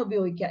എ ആണ്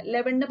ഉപയോഗിക്കുക,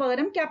 11ന്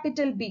പകരം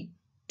ക്യാപിറ്റൽ ബി,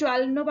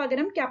 12ന്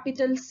പകരം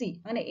ക്യാപിറ്റൽ സി,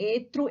 അങ്ങനെ എ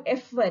ത്രൂ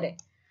എഫ് വരെ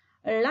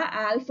ഉള്ള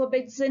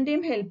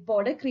ആൽഫബറ്റ്സിന്റെയും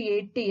ഹെൽപ്പോടെ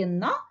ക്രിയേറ്റ്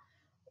ചെയ്യുന്ന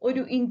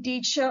ഒരു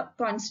ഇന്റീജർ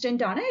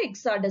കോൺസ്റ്റന്റ് ആണ്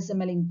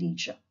ഹെക്സാഡെസിമൽ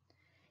ഇന്റീജർ.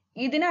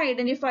 ഇതിനെ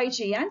ഐഡന്റിഫൈ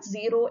ചെയ്യാൻ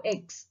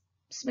 0x,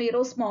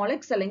 0 സ്മോൾ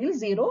എക്സ് അല്ലെങ്കിൽ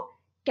 0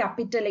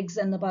 ക്യാപിറ്റൽ എക്സ്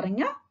എന്ന്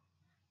പറഞ്ഞ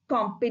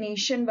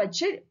കോമ്പിനേഷൻ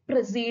വെച്ച്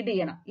പ്രൊസീഡ്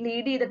ചെയ്യണം,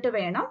 ലീഡ് ചെയ്തിട്ട്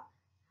വേണം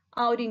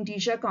ആ ഒരു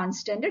ഇന്റീജർ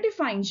കോൺസ്റ്റന്റ്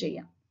ഡിഫൈൻ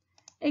ചെയ്യാം.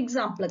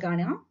 എക്സാമ്പിൾ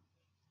കാണാം.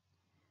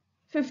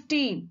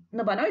 15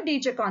 എന്ന് പറഞ്ഞ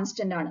ഇന്റീജർ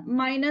കോൺസ്റ്റന്റ് ആണ്.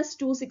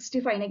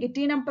 -265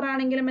 നെഗറ്റീവ് നമ്പർ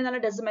ആണെങ്കിലും എന്നുള്ള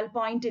ഡെസിമൽ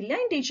പോയിന്റ് ഇല്ല,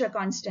 ഇന്റീജർ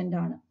കോൺസ്റ്റന്റ്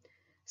ആണ്.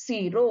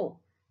 0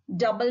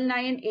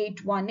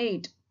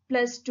 99818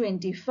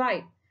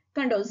 +25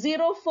 കണ്ടോ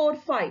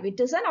 045,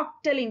 it is an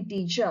octal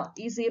integer.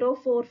 ഈ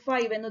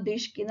 045 എന്ന്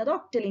ഉദ്ദേശിക്കുന്നത്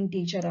ഒക്ടൽ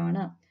ഇന്റീജർ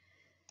ആണ്.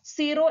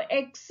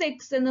 0xx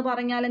എന്ന്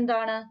പറഞ്ഞാൽ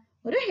എന്താണ്?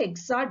 ഒരു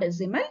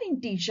ഹെക്സാഡെസിമൽ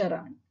ഇന്റീജർ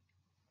ആണ്.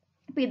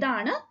 അപ്പൊ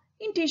ഇതാണ്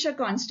ഇന്റീജർ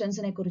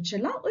കോൺസ്റ്റന്റ്സിനെ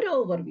കുറിച്ചുള്ള ഒരു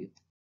ഓവർവ്യൂ.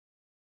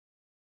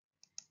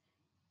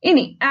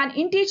 ഇനി an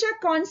integer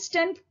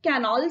constant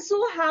can also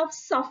have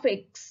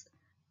suffix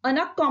and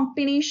a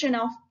combination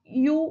of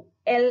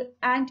ul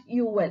and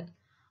ul.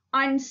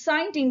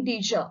 Unsigned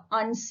integer,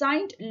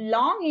 unsigned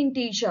long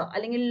integer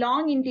അല്ലെങ്കിൽ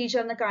long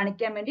integer എന്ന്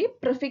കാണിക്കാൻ വേണ്ടി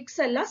prefix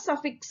അല്ല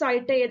suffix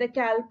ആയിട്ട്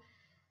ഏതൊക്കെ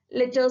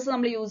letters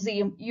നമ്മൾ യൂസ്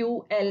ചെയ്യും?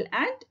 ul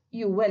and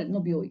ul എന്ന്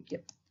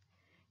ഉപയോഗിക്കും.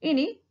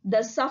 ഇനി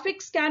the suffix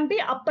can be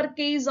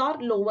uppercase or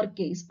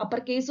lowercase.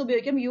 uppercase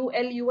ഉപയോഗിക്കും,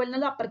 ul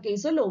എന്നുള്ള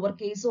uppercase ഓ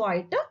lowercase ഓ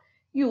ആയിട്ട്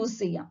യൂസ്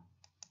ചെയ്യാം.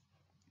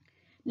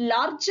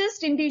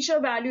 ലാർജസ്റ്റ് ഇന്റീജർ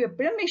വാല്യൂ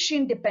എപ്പോഴും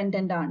മെഷീൻ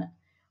ഡിപ്പെൻഡന്റ് ആണ്.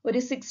 ഒരു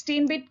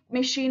 16-bit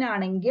മെഷീൻ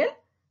ആണെങ്കിൽ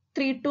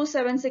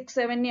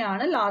 32767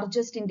 ആണ്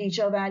ലാർജസ്റ്റ്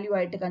ഇന്റീജർ വാല്യൂ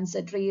ആയിട്ട്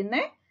കൺസിഡർ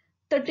ചെയ്യുന്നത്.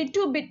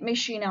 32-bit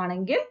മെഷീൻ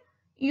ആണെങ്കിൽ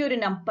ഈ ഒരു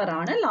നമ്പർ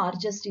ആണ്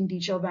ലാർജസ്റ്റ്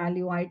ഇന്റീജർ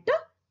വാല്യൂ ആയിട്ട്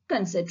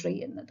കൺസിഡർ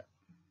ചെയ്യുന്നത്.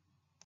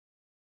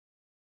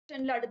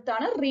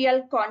 അടുത്താണ് real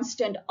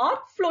constant or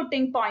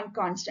floating point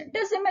constant.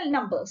 Decimal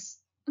numbers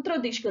അത്ര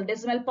ഉദ്ദേശിക്കുന്നത്.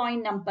 ഡെസിമൽ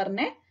പോയിന്റ്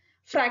നമ്പറിനെ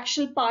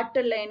ഫ്രാക്ഷണൽ പാർട്ട്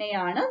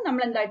ഉള്ളതിനെയാണ്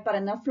നമ്മൾ എന്തായിട്ട്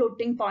പറയുന്നത്?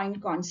 Floating point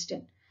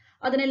constant.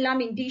 അതിനെല്ലാം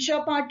ഇന്റീജർ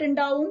പാർട്ട്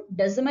ഉണ്ടാവും,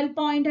 ഡെസിമൽ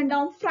പോയിന്റ്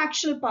ഉണ്ടാവും,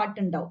 ഫ്രാക്ഷണൽ പാർട്ട്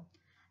ഉണ്ടാവും,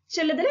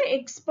 ചിലതിൽ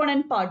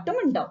എക്സ്പൊണന്റ് പാർട്ടും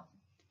ഉണ്ടാവും.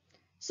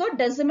 സോ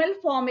ഡെസിമൽ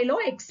ഫോമിലോ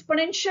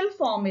എക്സ്പൊണൻഷ്യൽ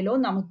ഫോമിലോ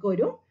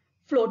നമുക്കൊരു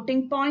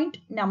ഫ്ലോട്ടിംഗ് പോയിന്റ്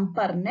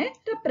നമ്പറിനെ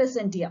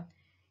റെപ്രസെന്റ് ചെയ്യാം.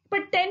 ഇപ്പൊ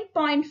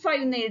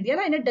 10.5 എന്ന് എഴുതിയാൽ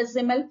അതിന്റെ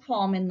ഡെസിമൽ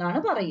ഫോം എന്നാണ്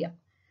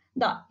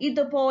പറയുക.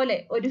 ഇതുപോലെ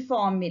ഒരു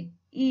ഫോമിൽ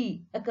ഈ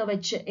ഒക്കെ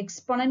വെച്ച്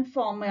എക്സ്പൊണന്റ്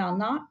ഫോം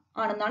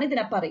ആണെന്നാണ്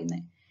ഇതിനെ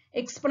പറയുന്നത്.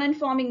 എക്സ്പൊണന്റ്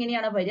ഫോം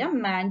ഇങ്ങനെയാണ് വരിക.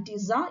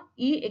 മാന്റിസ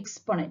ഈ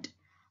എക്സ്പൊണന്റ്,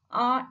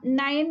 ആ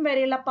 9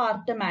 വരെയുള്ള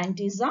പാർട്ട്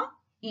മാന്റിസ,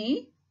 ഈ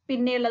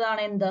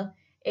പിന്നെയുള്ളതാണ് എന്ത്?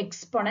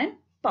 Exponent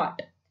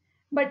part.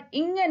 ബട്ട്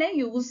ഇങ്ങനെ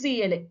യൂസ്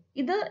ചെയ്യല്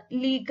ഇത്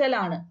ലീഗൽ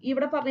ആണ്.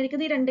 ഇവിടെ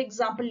പറഞ്ഞിരിക്കുന്നത് ഈ 2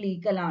 എക്സാമ്പിൾ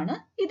ലീഗൽ ആണ്,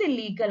 ഇത്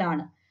ലീഗൽ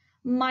ആണ്.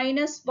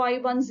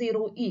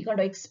 -y10e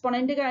കണ്ടോ,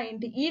 എക്സ്പൊണന്റ്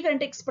കഴിഞ്ഞിട്ട് ഈ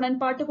കണ്ടിട്ട്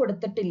എക്സ്പൊണന്റ് പാർട്ട്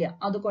കൊടുത്തിട്ടില്ല,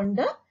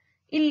 അതുകൊണ്ട്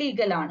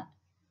ഇല്ലീഗൽ ആണ്.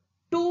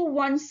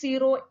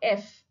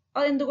 210f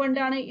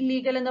അതെന്തുകൊണ്ടാണ്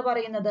ഇല്ലീഗൽ എന്ന്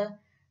പറയുന്നത്?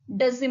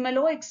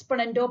 ഡെസിമലോ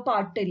എക്സ്പൊണന്റോ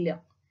പാർട്ടില്ല.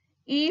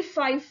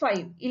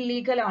 E55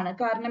 ഇല്ലീഗൽ ആണ്,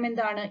 കാരണം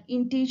എന്താണ്?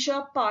 ഇന്റീജർ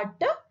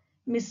പാർട്ട്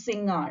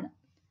മിസ്സിംഗ് ആണ്.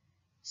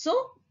 സോ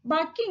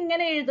ബാക്കി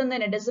ഇങ്ങനെ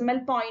എഴുതുന്നതിന് ഡെസിമൽ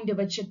പോയിന്റ്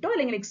വെച്ചിട്ടോ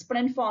അല്ലെങ്കിൽ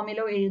എക്സ്പൊണന്റ്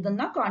ഫോമിലോ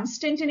എഴുതുന്ന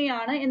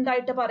കോൺസ്റ്റന്റിനെയാണ്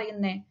എന്തായിട്ട്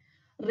പറയുന്നത്?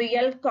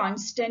 Real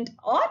constant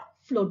or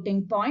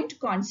floating point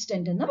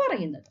constant എന്ന്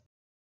പറയുന്നത്.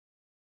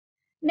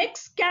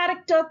 Next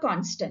character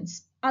constants.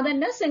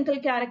 അതന്നെ സിംഗിൾ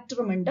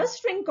ക്യാരക്ടറും ഉണ്ട്,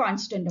 സ്ട്രിംഗ്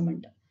കോൺസ്റ്റന്റും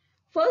ഉണ്ട്.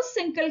 First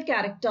single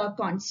character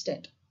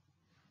constant.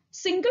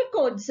 Single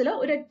കോഡ്സിൽ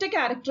ഒരൊറ്റ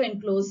ക്യാരക്ടർ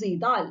എൻക്ലോസ്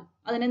ചെയ്താൽ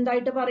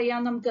അതിനെന്തായിട്ട്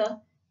പറയാം നമുക്ക്?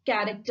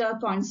 Character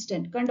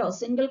constant. കണ്ടോ,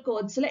 single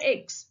കോഡ്സിൽ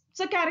x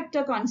it's A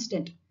character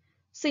constant.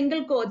 Single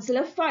കോഡ്സിൽ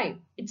 5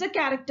 it's A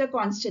character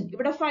constant.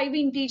 ഇവിടെ 5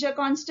 ഇന്റീജർ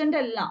കോൺസ്റ്റന്റ്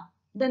അല്ല,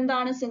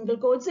 ഇതെന്താണ്? സിംഗിൾ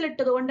കോഡ്സിൽ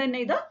ഇട്ടത് കൊണ്ട്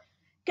തന്നെ ഇത്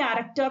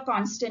ക്യാരക്ടർ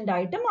കോൺസ്റ്റന്റ്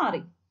ആയിട്ട്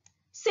മാറി.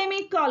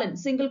 സെമി കോളൻ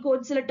സിംഗിൾ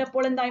കോഡ്സിൽ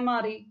ഇട്ടപ്പോൾ എന്തായി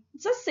മാറി?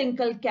 It's A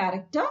single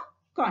character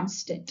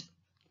constant.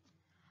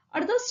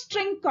 അടുത്ത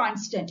string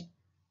constant.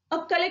 A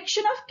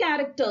collection of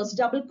characters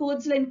double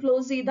quotes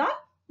enclose ചെയ്താൽ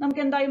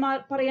നമുക്ക് എന്തായി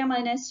പറയാം?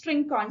 അതിനെ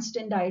സ്ട്രിംഗ്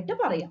കോൺസ്റ്റന്റ് ആയിട്ട്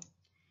പറയാം.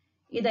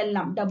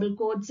 ഇതെല്ലാം ഡബിൾ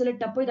കോഡ്സിൽ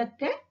ഇട്ടപ്പോൾ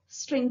ഇതൊക്കെ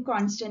സ്ട്രിംഗ്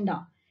കോൺസ്റ്റന്റ്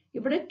ആണ്.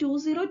 ഇവിടെ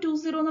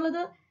 2020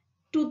 എന്നുള്ളത്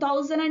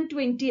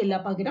 2020 അല്ല,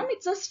 പകരം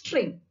ഇറ്റ്സ് എ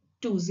സ്ട്രിംഗ്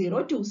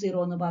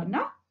 2020 എന്ന് പറഞ്ഞ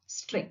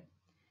സ്ട്രിംഗ്.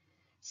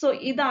 സോ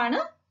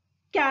ഇതാണ്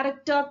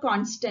ക്യാരക്ടർ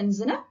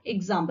കോൺസ്റ്റന്റ്സിന്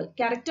എക്സാമ്പിൾ.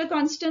 ക്യാരക്ടർ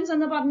കോൺസ്റ്റന്റ്സ്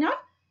എന്ന് പറഞ്ഞാൽ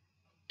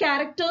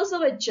ക്യാരക്ടേഴ്സ്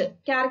വെച്ച്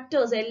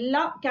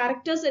എല്ലാ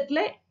ക്യാരക്ടേഴ്സ്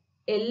സെറ്റിലെ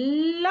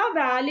എല്ലാ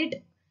വാലിഡ്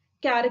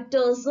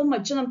ക്യാരക്ടേഴ്സും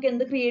വെച്ച് നമുക്ക്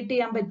എന്ത് ക്രിയേറ്റ്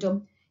ചെയ്യാൻ പറ്റും?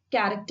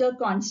 ക്യാരക്ടർ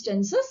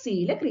കോൺസ്റ്റന്റ്സ്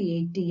സിയിൽ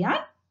ക്രിയേറ്റ് ചെയ്യാൻ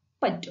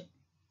പറ്റും.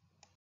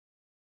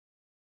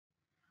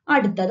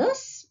 അടുത്തത്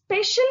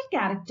സ്പെഷ്യൽ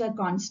ക്യാരക്ടർ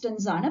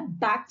കോൺസ്റ്റന്റ്സ് ആണ്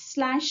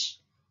ബാക്ക്സ്ലാഷ്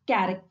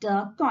ക്യാരക്ടർ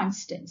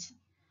കോൺസ്റ്റന്റ്സ്.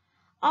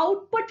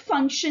 ഔട്ട്പുട്ട്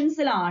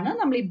ഫംഗ്ഷൻസിലാണ്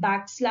നമ്മൾ ഈ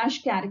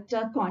ബാക്ക്സ്ലാഷ്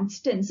ക്യാരക്ടർ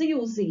കോൺസ്റ്റന്റ്സ്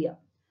യൂസ് ചെയ്യുക.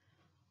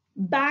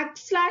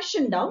 ബാക്ക്സ്ലാഷ്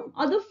ഉണ്ടാവും,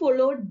 അത്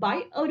ഫോളോഡ് ബൈ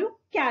ഒരു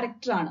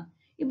ക്യാരക്ടർ ആണ്.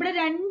 ഇവിടെ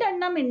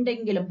രണ്ടെണ്ണം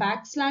ഉണ്ടെങ്കിലും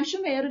ബാക്ക്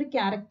സ്ലാഷും വേറൊരു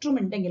ക്യാരക്ടറും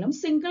ഉണ്ടെങ്കിലും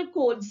സിംഗിൾ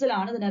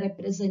കോഡ്സിലാണ് ഇതിനെ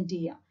റെപ്രസെന്റ്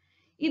ചെയ്യുക.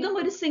 ഇതും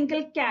ഒരു സിംഗിൾ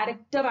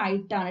ക്യാരക്ടർ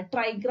ആയിട്ടാണ്,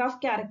 ട്രൈഗ്രാഫ്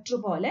ക്യാരക്ടർ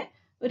പോലെ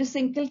ഒരു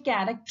സിംഗിൾ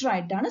ക്യാരക്ടർ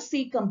ആയിട്ടാണ്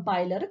C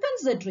കമ്പൈലർ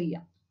കൺസിഡർ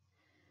ചെയ്യുക.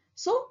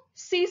 So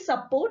C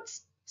supports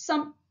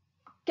some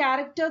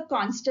character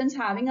constants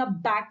having a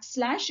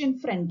backslash in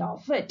front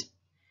of it.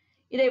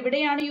 ഇത്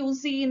എവിടെയാണ്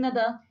യൂസ്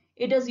ചെയ്യുന്നത്?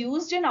 It is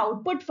used in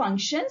output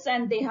functions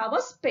and they have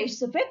a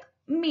specific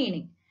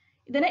meaning.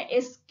 ഇതിനെ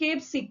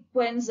escape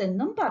sequence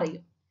എന്നും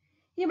പറയും.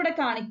 ഇവിടെ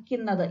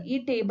കാണിക്കുന്നത്, ഈ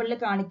ടേബിളിൽ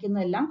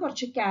കാണിക്കുന്നതെല്ലാം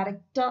കുറച്ച്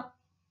ക്യാരക്ടർ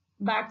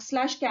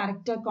ബാക്ക്സ്ലാഷ്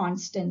ക്യാരക്ടർ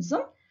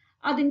കോൺസ്റ്റൻസും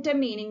അതിന്റെ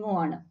മീനിങ്ങും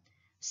ആണ്.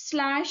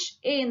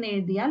 /a എന്ന്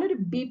എഴുതിയാൽ ഒരു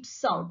ബീപ്പ്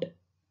സൗണ്ട്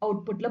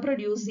ഔട്ട്പുട്ടിൽ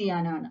പ്രൊഡ്യൂസ്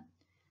ചെയ്യാനാണ്.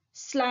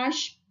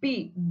 /b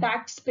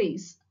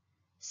backspace,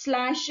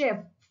 /f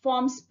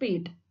form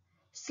speed,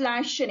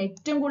 /n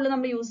ഏറ്റവും കൂടുതൽ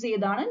നമ്മൾ യൂസ്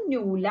ചെയ്താണ്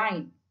new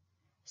line,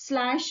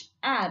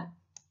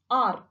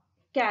 /r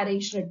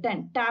carriage return,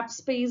 tab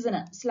space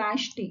ന്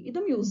 /t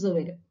ഇതും യൂസ്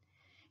വരും.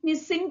 ഇനി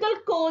സിംഗിൾ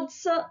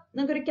കോഡ്സ്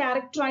നിങ്ങൾക്ക് ഒരു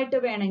ക്യാരക്ടർ ആയിട്ട്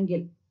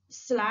വേണമെങ്കിൽ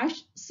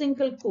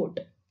 /single quote,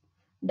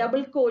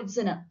 double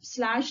കോഡ്സിന്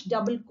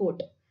 /double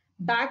quote,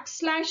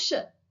 backslash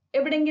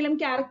എവിടെയെങ്കിലും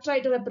ക്യാരക്ടർ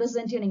ആയിട്ട്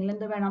റെപ്രസെന്റ് ചെയ്യണമെങ്കിൽ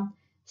എന്ത് വേണം?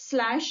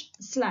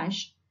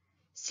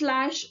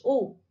 /o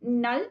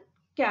null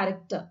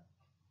character.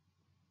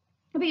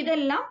 അപ്പൊ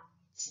ഇതെല്ലാം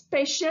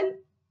സ്പെഷ്യൽ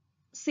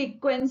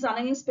സീക്വൻസ്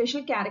അല്ലെങ്കിൽ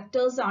സ്പെഷ്യൽ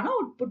ക്യാരക്ടേഴ്സ് ആണ്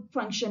ഔട്ട്പുട്ട്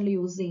ഫംഗ്ഷനിൽ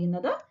യൂസ്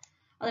ചെയ്യുന്നത്.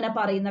 അതിനെ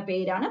പറയുന്ന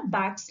പേരാണ്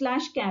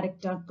ബാക്ക്സ്ലാഷ്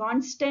ക്യാരക്ടർ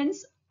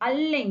കോൺസ്റ്റൻസ്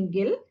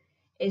അല്ലെങ്കിൽ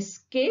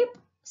escape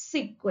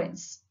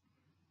sequence.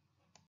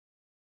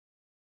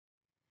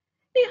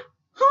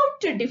 How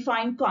to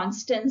define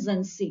constants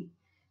in C?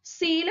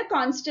 സിയിലെ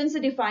കോൺസ്റ്റൻസ്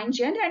ഡിഫൈൻ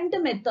ചെയ്യാൻ രണ്ട്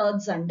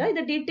മെത്തേഡ്സ് ഉണ്ട്.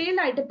 ഇത് ഡീറ്റെയിൽ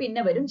ആയിട്ട്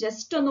പിന്നെ വരും,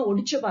 ജസ്റ്റ് ഒന്ന്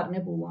ഓടിച്ചു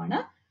പറഞ്ഞു പോവാണ്.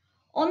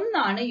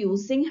 ഒന്നാണ്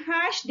using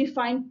hash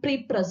define pre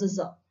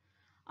processor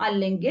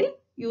അല്ലെങ്കിൽ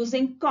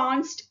using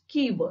const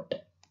keyword.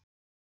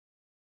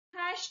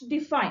 Hash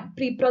define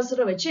pre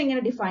processor വെച്ച്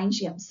എങ്ങനെ ഡിഫൈൻ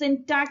ചെയ്യാം?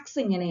 സിൻടാക്സ്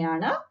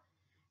ഇങ്ങനെയാണ്.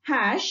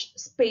 ഹാഷ്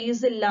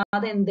സ്പേസ്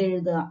ഇല്ലാതെ എന്ത്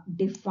എഴുതുക?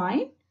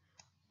 ഡിഫൈൻ,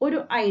 ഒരു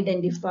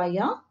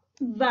ഐഡന്റിഫയർ,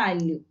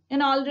 വാല്യൂ.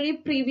 ഞാൻ ഓൾറെഡി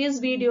പ്രീവിയസ്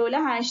വീഡിയോയിൽ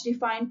ഹാഷ്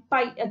ഡിഫൈൻ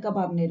പൈ ഒക്കെ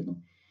പറഞ്ഞിരുന്നു.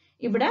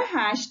 ഇവിടെ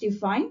ഹാഷ്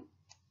ഡിഫൈൻ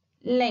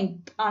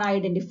ലെങ്ത് ആണ്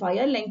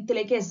ഐഡന്റിഫയർ.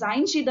 ലെങ്ത്തിലേക്ക്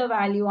അസൈൻ ചെയ്ത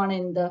വാല്യൂ ആണ്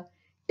എന്ത്?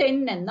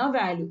 10 എന്ന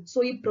വാല്യൂ. സോ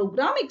ഈ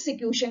പ്രോഗ്രാം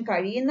എക്സിക്യൂഷൻ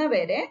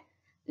കഴിയുന്നവരെ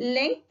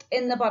ലെങ്ത്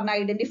എന്ന് പറഞ്ഞ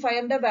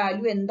ഐഡന്റിഫയറിന്റെ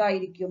വാല്യൂ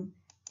എന്തായിരിക്കും?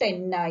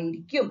 10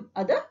 ആയിരിക്കും.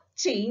 അത്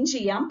ചേഞ്ച്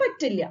ചെയ്യാൻ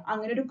പറ്റില്ല.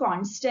 അങ്ങനെ ഒരു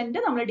കോൺസ്റ്റന്റ്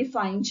നമ്മൾ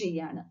ഡിഫൈൻ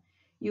ചെയ്യാണ്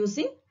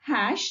using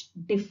hash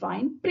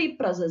define pre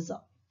processor.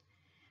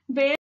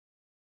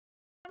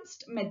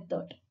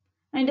 Method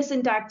അതിന്റെ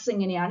സിന്റാക്സ്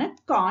ഇങ്ങനെയാണ്.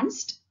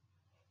 കോൺസ്റ്റ്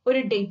ഒരു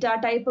ഡേറ്റ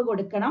ടൈപ്പ്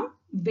കൊടുക്കണം,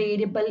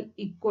 variable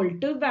equal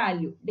to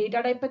value. Data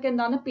type ഒക്കെ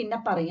എന്താന്ന് പിന്നെ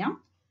പറയാം.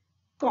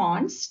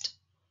 കോൺസ്റ്റ്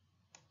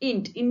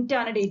ഇന്റ്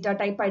ആണ് ഡേറ്റ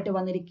ടൈപ്പ് ആയിട്ട്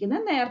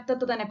വന്നിരിക്കുന്നത്. നേരത്തെ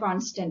തന്നെ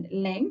കോൺസ്റ്റന്റ്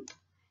ലെങ്ത്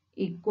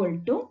ഈക്വൽ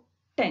ടു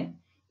 10.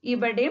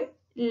 ഇവിടെയും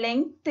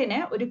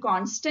ലെങ്ത്തിനെ ഒരു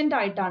കോൺസ്റ്റന്റ്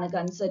ആയിട്ടാണ്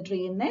കൺസിഡർ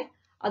ചെയ്യുന്നത്.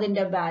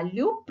 അതിന്റെ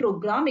വാല്യൂ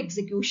പ്രോഗ്രാം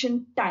എക്സിക്യൂഷൻ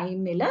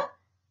ടൈമിൽ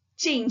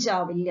ചേഞ്ച്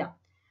ആവില്ല.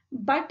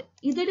 ബട്ട്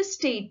ഇതൊരു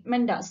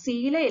സ്റ്റേറ്റ്മെന്റ്.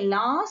 സിയിലെ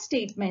എല്ലാ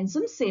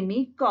സ്റ്റേറ്റ്മെന്റ്സും സെമി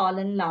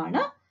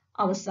കോളനിലാണ്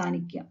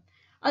അവസാനിക്കുക.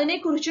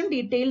 അതിനെക്കുറിച്ചും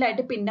ഡീറ്റെയിൽഡ്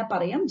ആയിട്ട് പിന്നെ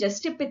പറയാം.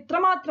 ജസ്റ്റ് ഇപ്പൊ ഇത്ര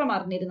മാത്രം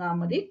അറിഞ്ഞിരുന്നാൽ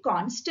മതി.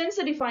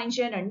 കോൺസ്റ്റൻസ് ഡിഫൈൻ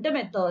ചെയ്യാൻ രണ്ട്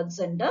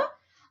മെത്തേഡ്സ് ഉണ്ട്.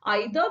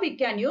 Either we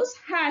can use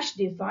hash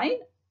define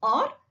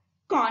or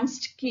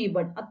const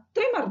keyword.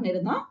 അത്രയും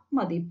അറിഞ്ഞിരുന്നാൽ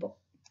മതി. ഇപ്പോ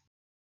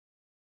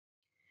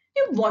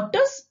വാട്ട്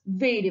ഈസ്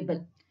വേരിയബിൾ?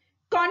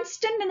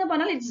 കോൺസ്റ്റന്റ് എന്ന്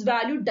പറഞ്ഞാൽ it's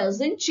value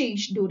doesn't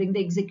change during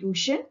the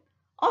execution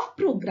of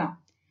programme.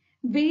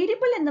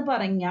 Variable എന്ന്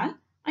പറഞ്ഞാൽ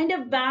അതിന്റെ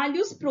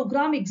വാല്യൂസ്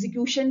പ്രോഗ്രാം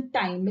എക്സിക്യൂഷൻ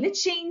ടൈമിൽ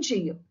ചേഞ്ച്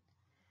ചെയ്യും.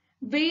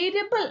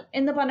 വേരിയബിൾ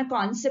എന്ന് പറഞ്ഞ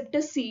കോൺസെപ്റ്റ്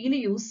സിയിൽ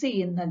യൂസ്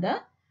ചെയ്യുന്നത്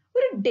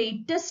ഒരു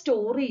ഡേറ്റ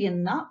സ്റ്റോർ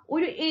ചെയ്യുന്ന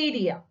ഒരു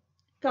ഏരിയ.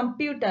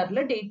 കമ്പ്യൂട്ടറിൽ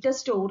ഡേറ്റ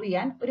സ്റ്റോർ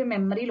ചെയ്യാൻ ഒരു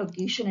മെമ്മറി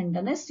ലൊക്കേഷൻ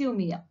ഉണ്ടെന്ന് അസ്യൂം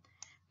ചെയ്യാം.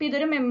 അപ്പൊ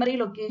ഇതൊരു മെമ്മറി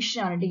ലൊക്കേഷൻ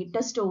ആണ്. ഡേറ്റ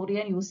സ്റ്റോർ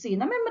ചെയ്യാൻ യൂസ്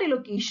ചെയ്യുന്ന മെമ്മറി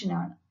ലൊക്കേഷൻ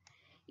ആണ്.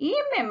 ഈ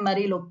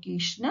മെമ്മറി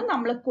ലൊക്കേഷന്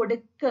നമ്മൾ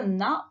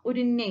കൊടുക്കുന്ന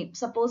ഒരു നെയിം,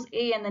 സപ്പോസ്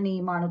എ എന്ന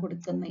നെയിമാണ്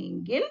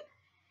കൊടുക്കുന്നതെങ്കിൽ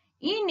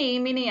ഈ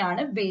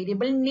നെയിമിനെയാണ്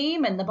വേരിയബിൾ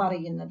നെയിം എന്ന്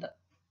പറയുന്നത്.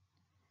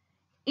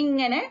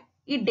 ഇങ്ങനെ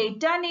ഈ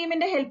ഡേറ്റ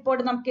നെയിമിന്റെ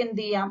ഹെൽപ്പോടെ നമുക്ക്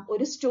എന്ത് ചെയ്യാം?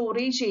 ഒരു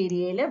സ്റ്റോറേജ്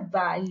ഏരിയയിൽ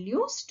വാല്യൂ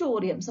സ്റ്റോർ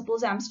ചെയ്യാം.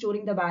 Suppose I am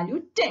storing the value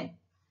 10.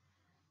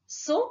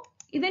 So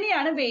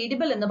ഇതിനെയാണ്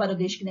വേരിയബിൾ എന്ന് പറയാൻ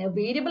ഉദ്ദേശിക്കുന്നത്.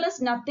 Variable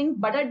is nothing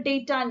but A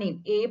data name.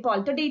 A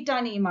പോലത്തെ ഡേറ്റ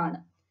നെയിം ആണ്.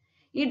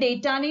 ഈ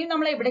ഡേറ്റ നെയിം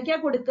നമ്മൾ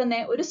എവിടേക്കാണ്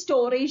കൊടുക്കുന്നത്? ഒരു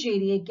സ്റ്റോറേജ്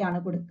ഏരിയക്കാണ്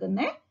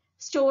കൊടുക്കുന്നത്.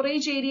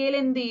 സ്റ്റോറേജ് ഏരിയയിൽ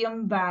എന്ത് ചെയ്യും?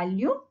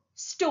 വാല്യൂ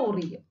സ്റ്റോർ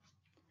ചെയ്യും.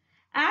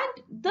 And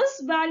this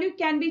value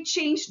can be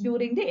changed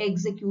during the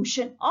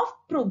execution of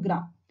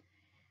program.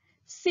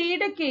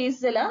 സിയുടെ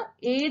കേസിൽ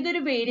ഏതൊരു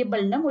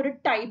വേരിയബിളിനും ഒരു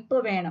ടൈപ്പ്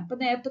വേണം. ഇപ്പൊ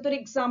നേരത്തെ ഒരു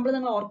എക്സാമ്പിൾ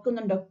നിങ്ങൾ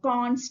ഓർക്കുന്നുണ്ടോ?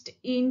 Const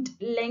int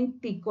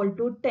length equal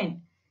to 10.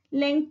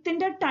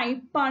 ലെങ്ത്തിന്റെ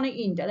type ആണ്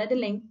ഇന്റ്. അതായത്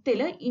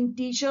ലെങ്ത്തിൽ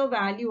ഇന്റീജർ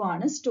വാല്യൂ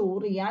ആണ് സ്റ്റോർ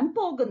ചെയ്യാൻ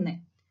പോകുന്നത്.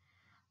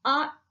 ആ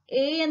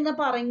എ എന്ന്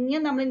പറഞ്ഞ്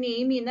നമ്മൾ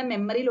നെയിം ചെയ്യുന്ന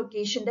മെമ്മറി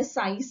ലൊക്കേഷന്റെ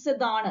സൈസ്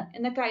ഇതാണ്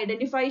എന്നൊക്കെ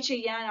ഐഡന്റിഫൈ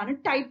ചെയ്യാനാണ്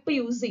ടൈപ്പ്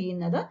യൂസ്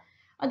ചെയ്യുന്നത്.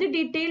 അത്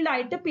ഡീറ്റെയിൽഡ്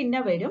ആയിട്ട് പിന്നെ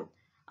വരും.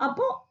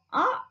 അപ്പോൾ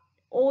ആ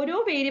ഓരോ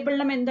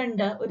വേരിയബിളിനും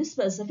എന്തുണ്ട്? ഒരു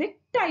സ്പെസിഫിക്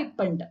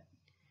ടൈപ്പ് ഉണ്ട്.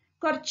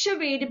 കുറച്ച്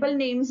variable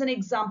നെയിംസിന്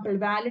example,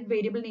 valid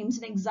variable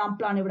നെയിംസിന്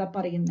example ആണ് ഇവിടെ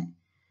പറയുന്നത്.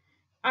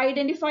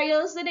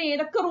 ഐഡന്റിഫയേഴ്സിന്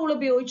ഏതൊക്കെ റൂൾ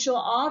ഉപയോഗിച്ചോ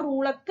ആ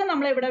റൂളൊക്കെ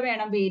നമ്മൾ എവിടെ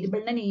വേണം?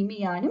 വേരിയബിളിനെ നെയിം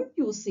ചെയ്യാനും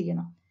യൂസ്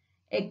ചെയ്യണം.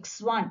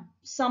 x1,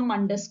 some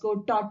underscore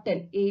total,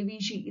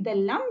 avg,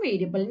 ഇതെല്ലാം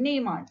വേരിയബിൾ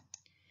നെയിം ആണ്.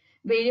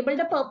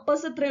 വേരിയബിളിന്റെ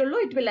പർപ്പസ് ഇത്രയേ ഉള്ളൂ.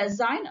 It will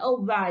assign A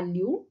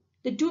value.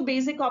 The two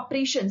basic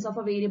operations of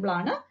A variable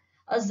ആണ്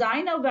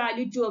assign A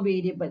value to A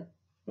variable.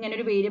 ഇങ്ങനെ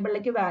ഒരു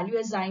വേരിയബിളിലേക്ക് വാല്യൂ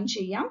അസൈൻ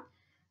ചെയ്യാം.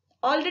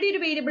 ഓൾറെഡി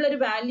ഒരു വേരിയബിൾ ഒരു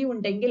വാല്യൂ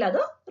ഉണ്ടെങ്കിൽ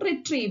അത്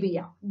റിട്രീവ്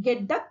ചെയ്യാം.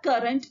 Get the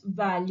current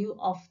value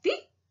of the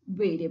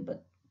variable.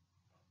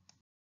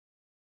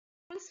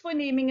 Rules for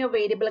naming A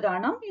variable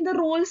കാണാം. ഇത്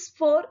rules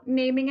for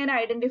naming an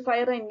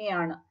identifier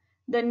തന്നെയാണ്.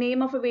 The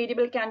name of a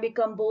variable can be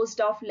composed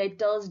of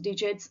letters,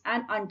 digits,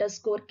 and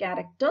underscore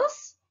characters.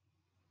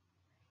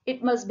 It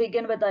must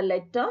begin with a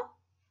letter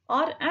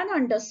or an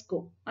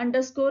underscore.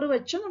 Underscore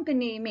വെച്ച് നമുക്ക്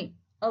naming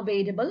a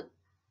variable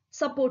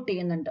support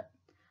ചെയ്യുന്നുണ്ട്.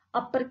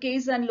 Upper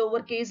case and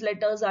lower case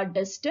letters are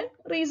distinct.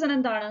 Reason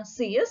എന്താണ്?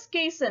 C is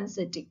case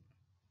sensitive.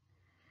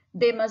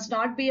 They must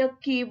not be a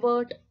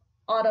keyword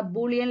or a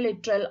boolean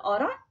literal or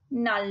a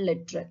null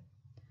literal.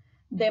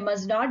 They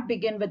must not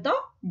begin with a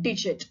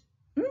digit.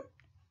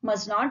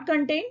 Must not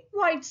contain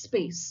white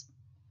space.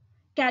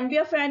 Can be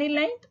of any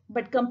length,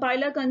 but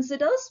compiler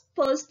considers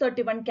first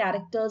 31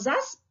 characters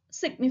as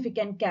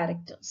significant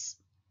characters.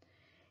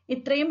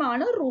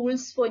 ഇത്രയുമാണ്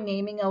rules for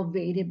naming a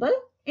variable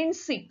in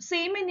C.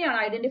 Same തന്നെയാണ്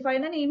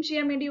ഐഡന്റിഫയറിനെ name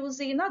ചെയ്യാൻ വേണ്ടി use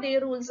ചെയ്യുന്ന അതേ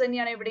rules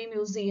തന്നെയാണ് എവിടെയും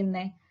use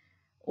ചെയ്യുന്നത്.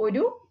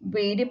 ഒരു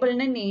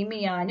വേരിയബിളിനെ നെയിം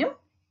ചെയ്യാനും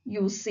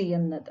യൂസ്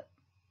ചെയ്യുന്നത്.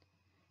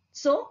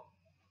 സോ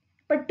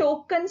ഇപ്പൊ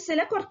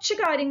ടോക്കൺസിലെ കുറച്ച്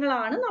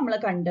കാര്യങ്ങളാണ് നമ്മൾ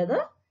കണ്ടത്.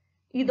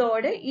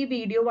 ഇതോടെ ഈ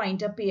വീഡിയോ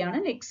വൈൻഡ് അപ്പ് ചെയ്യാണ്.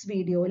 നെക്സ്റ്റ്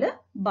വീഡിയോയിൽ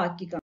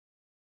ബാക്കി കാണാം.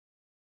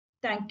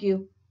 Thank you.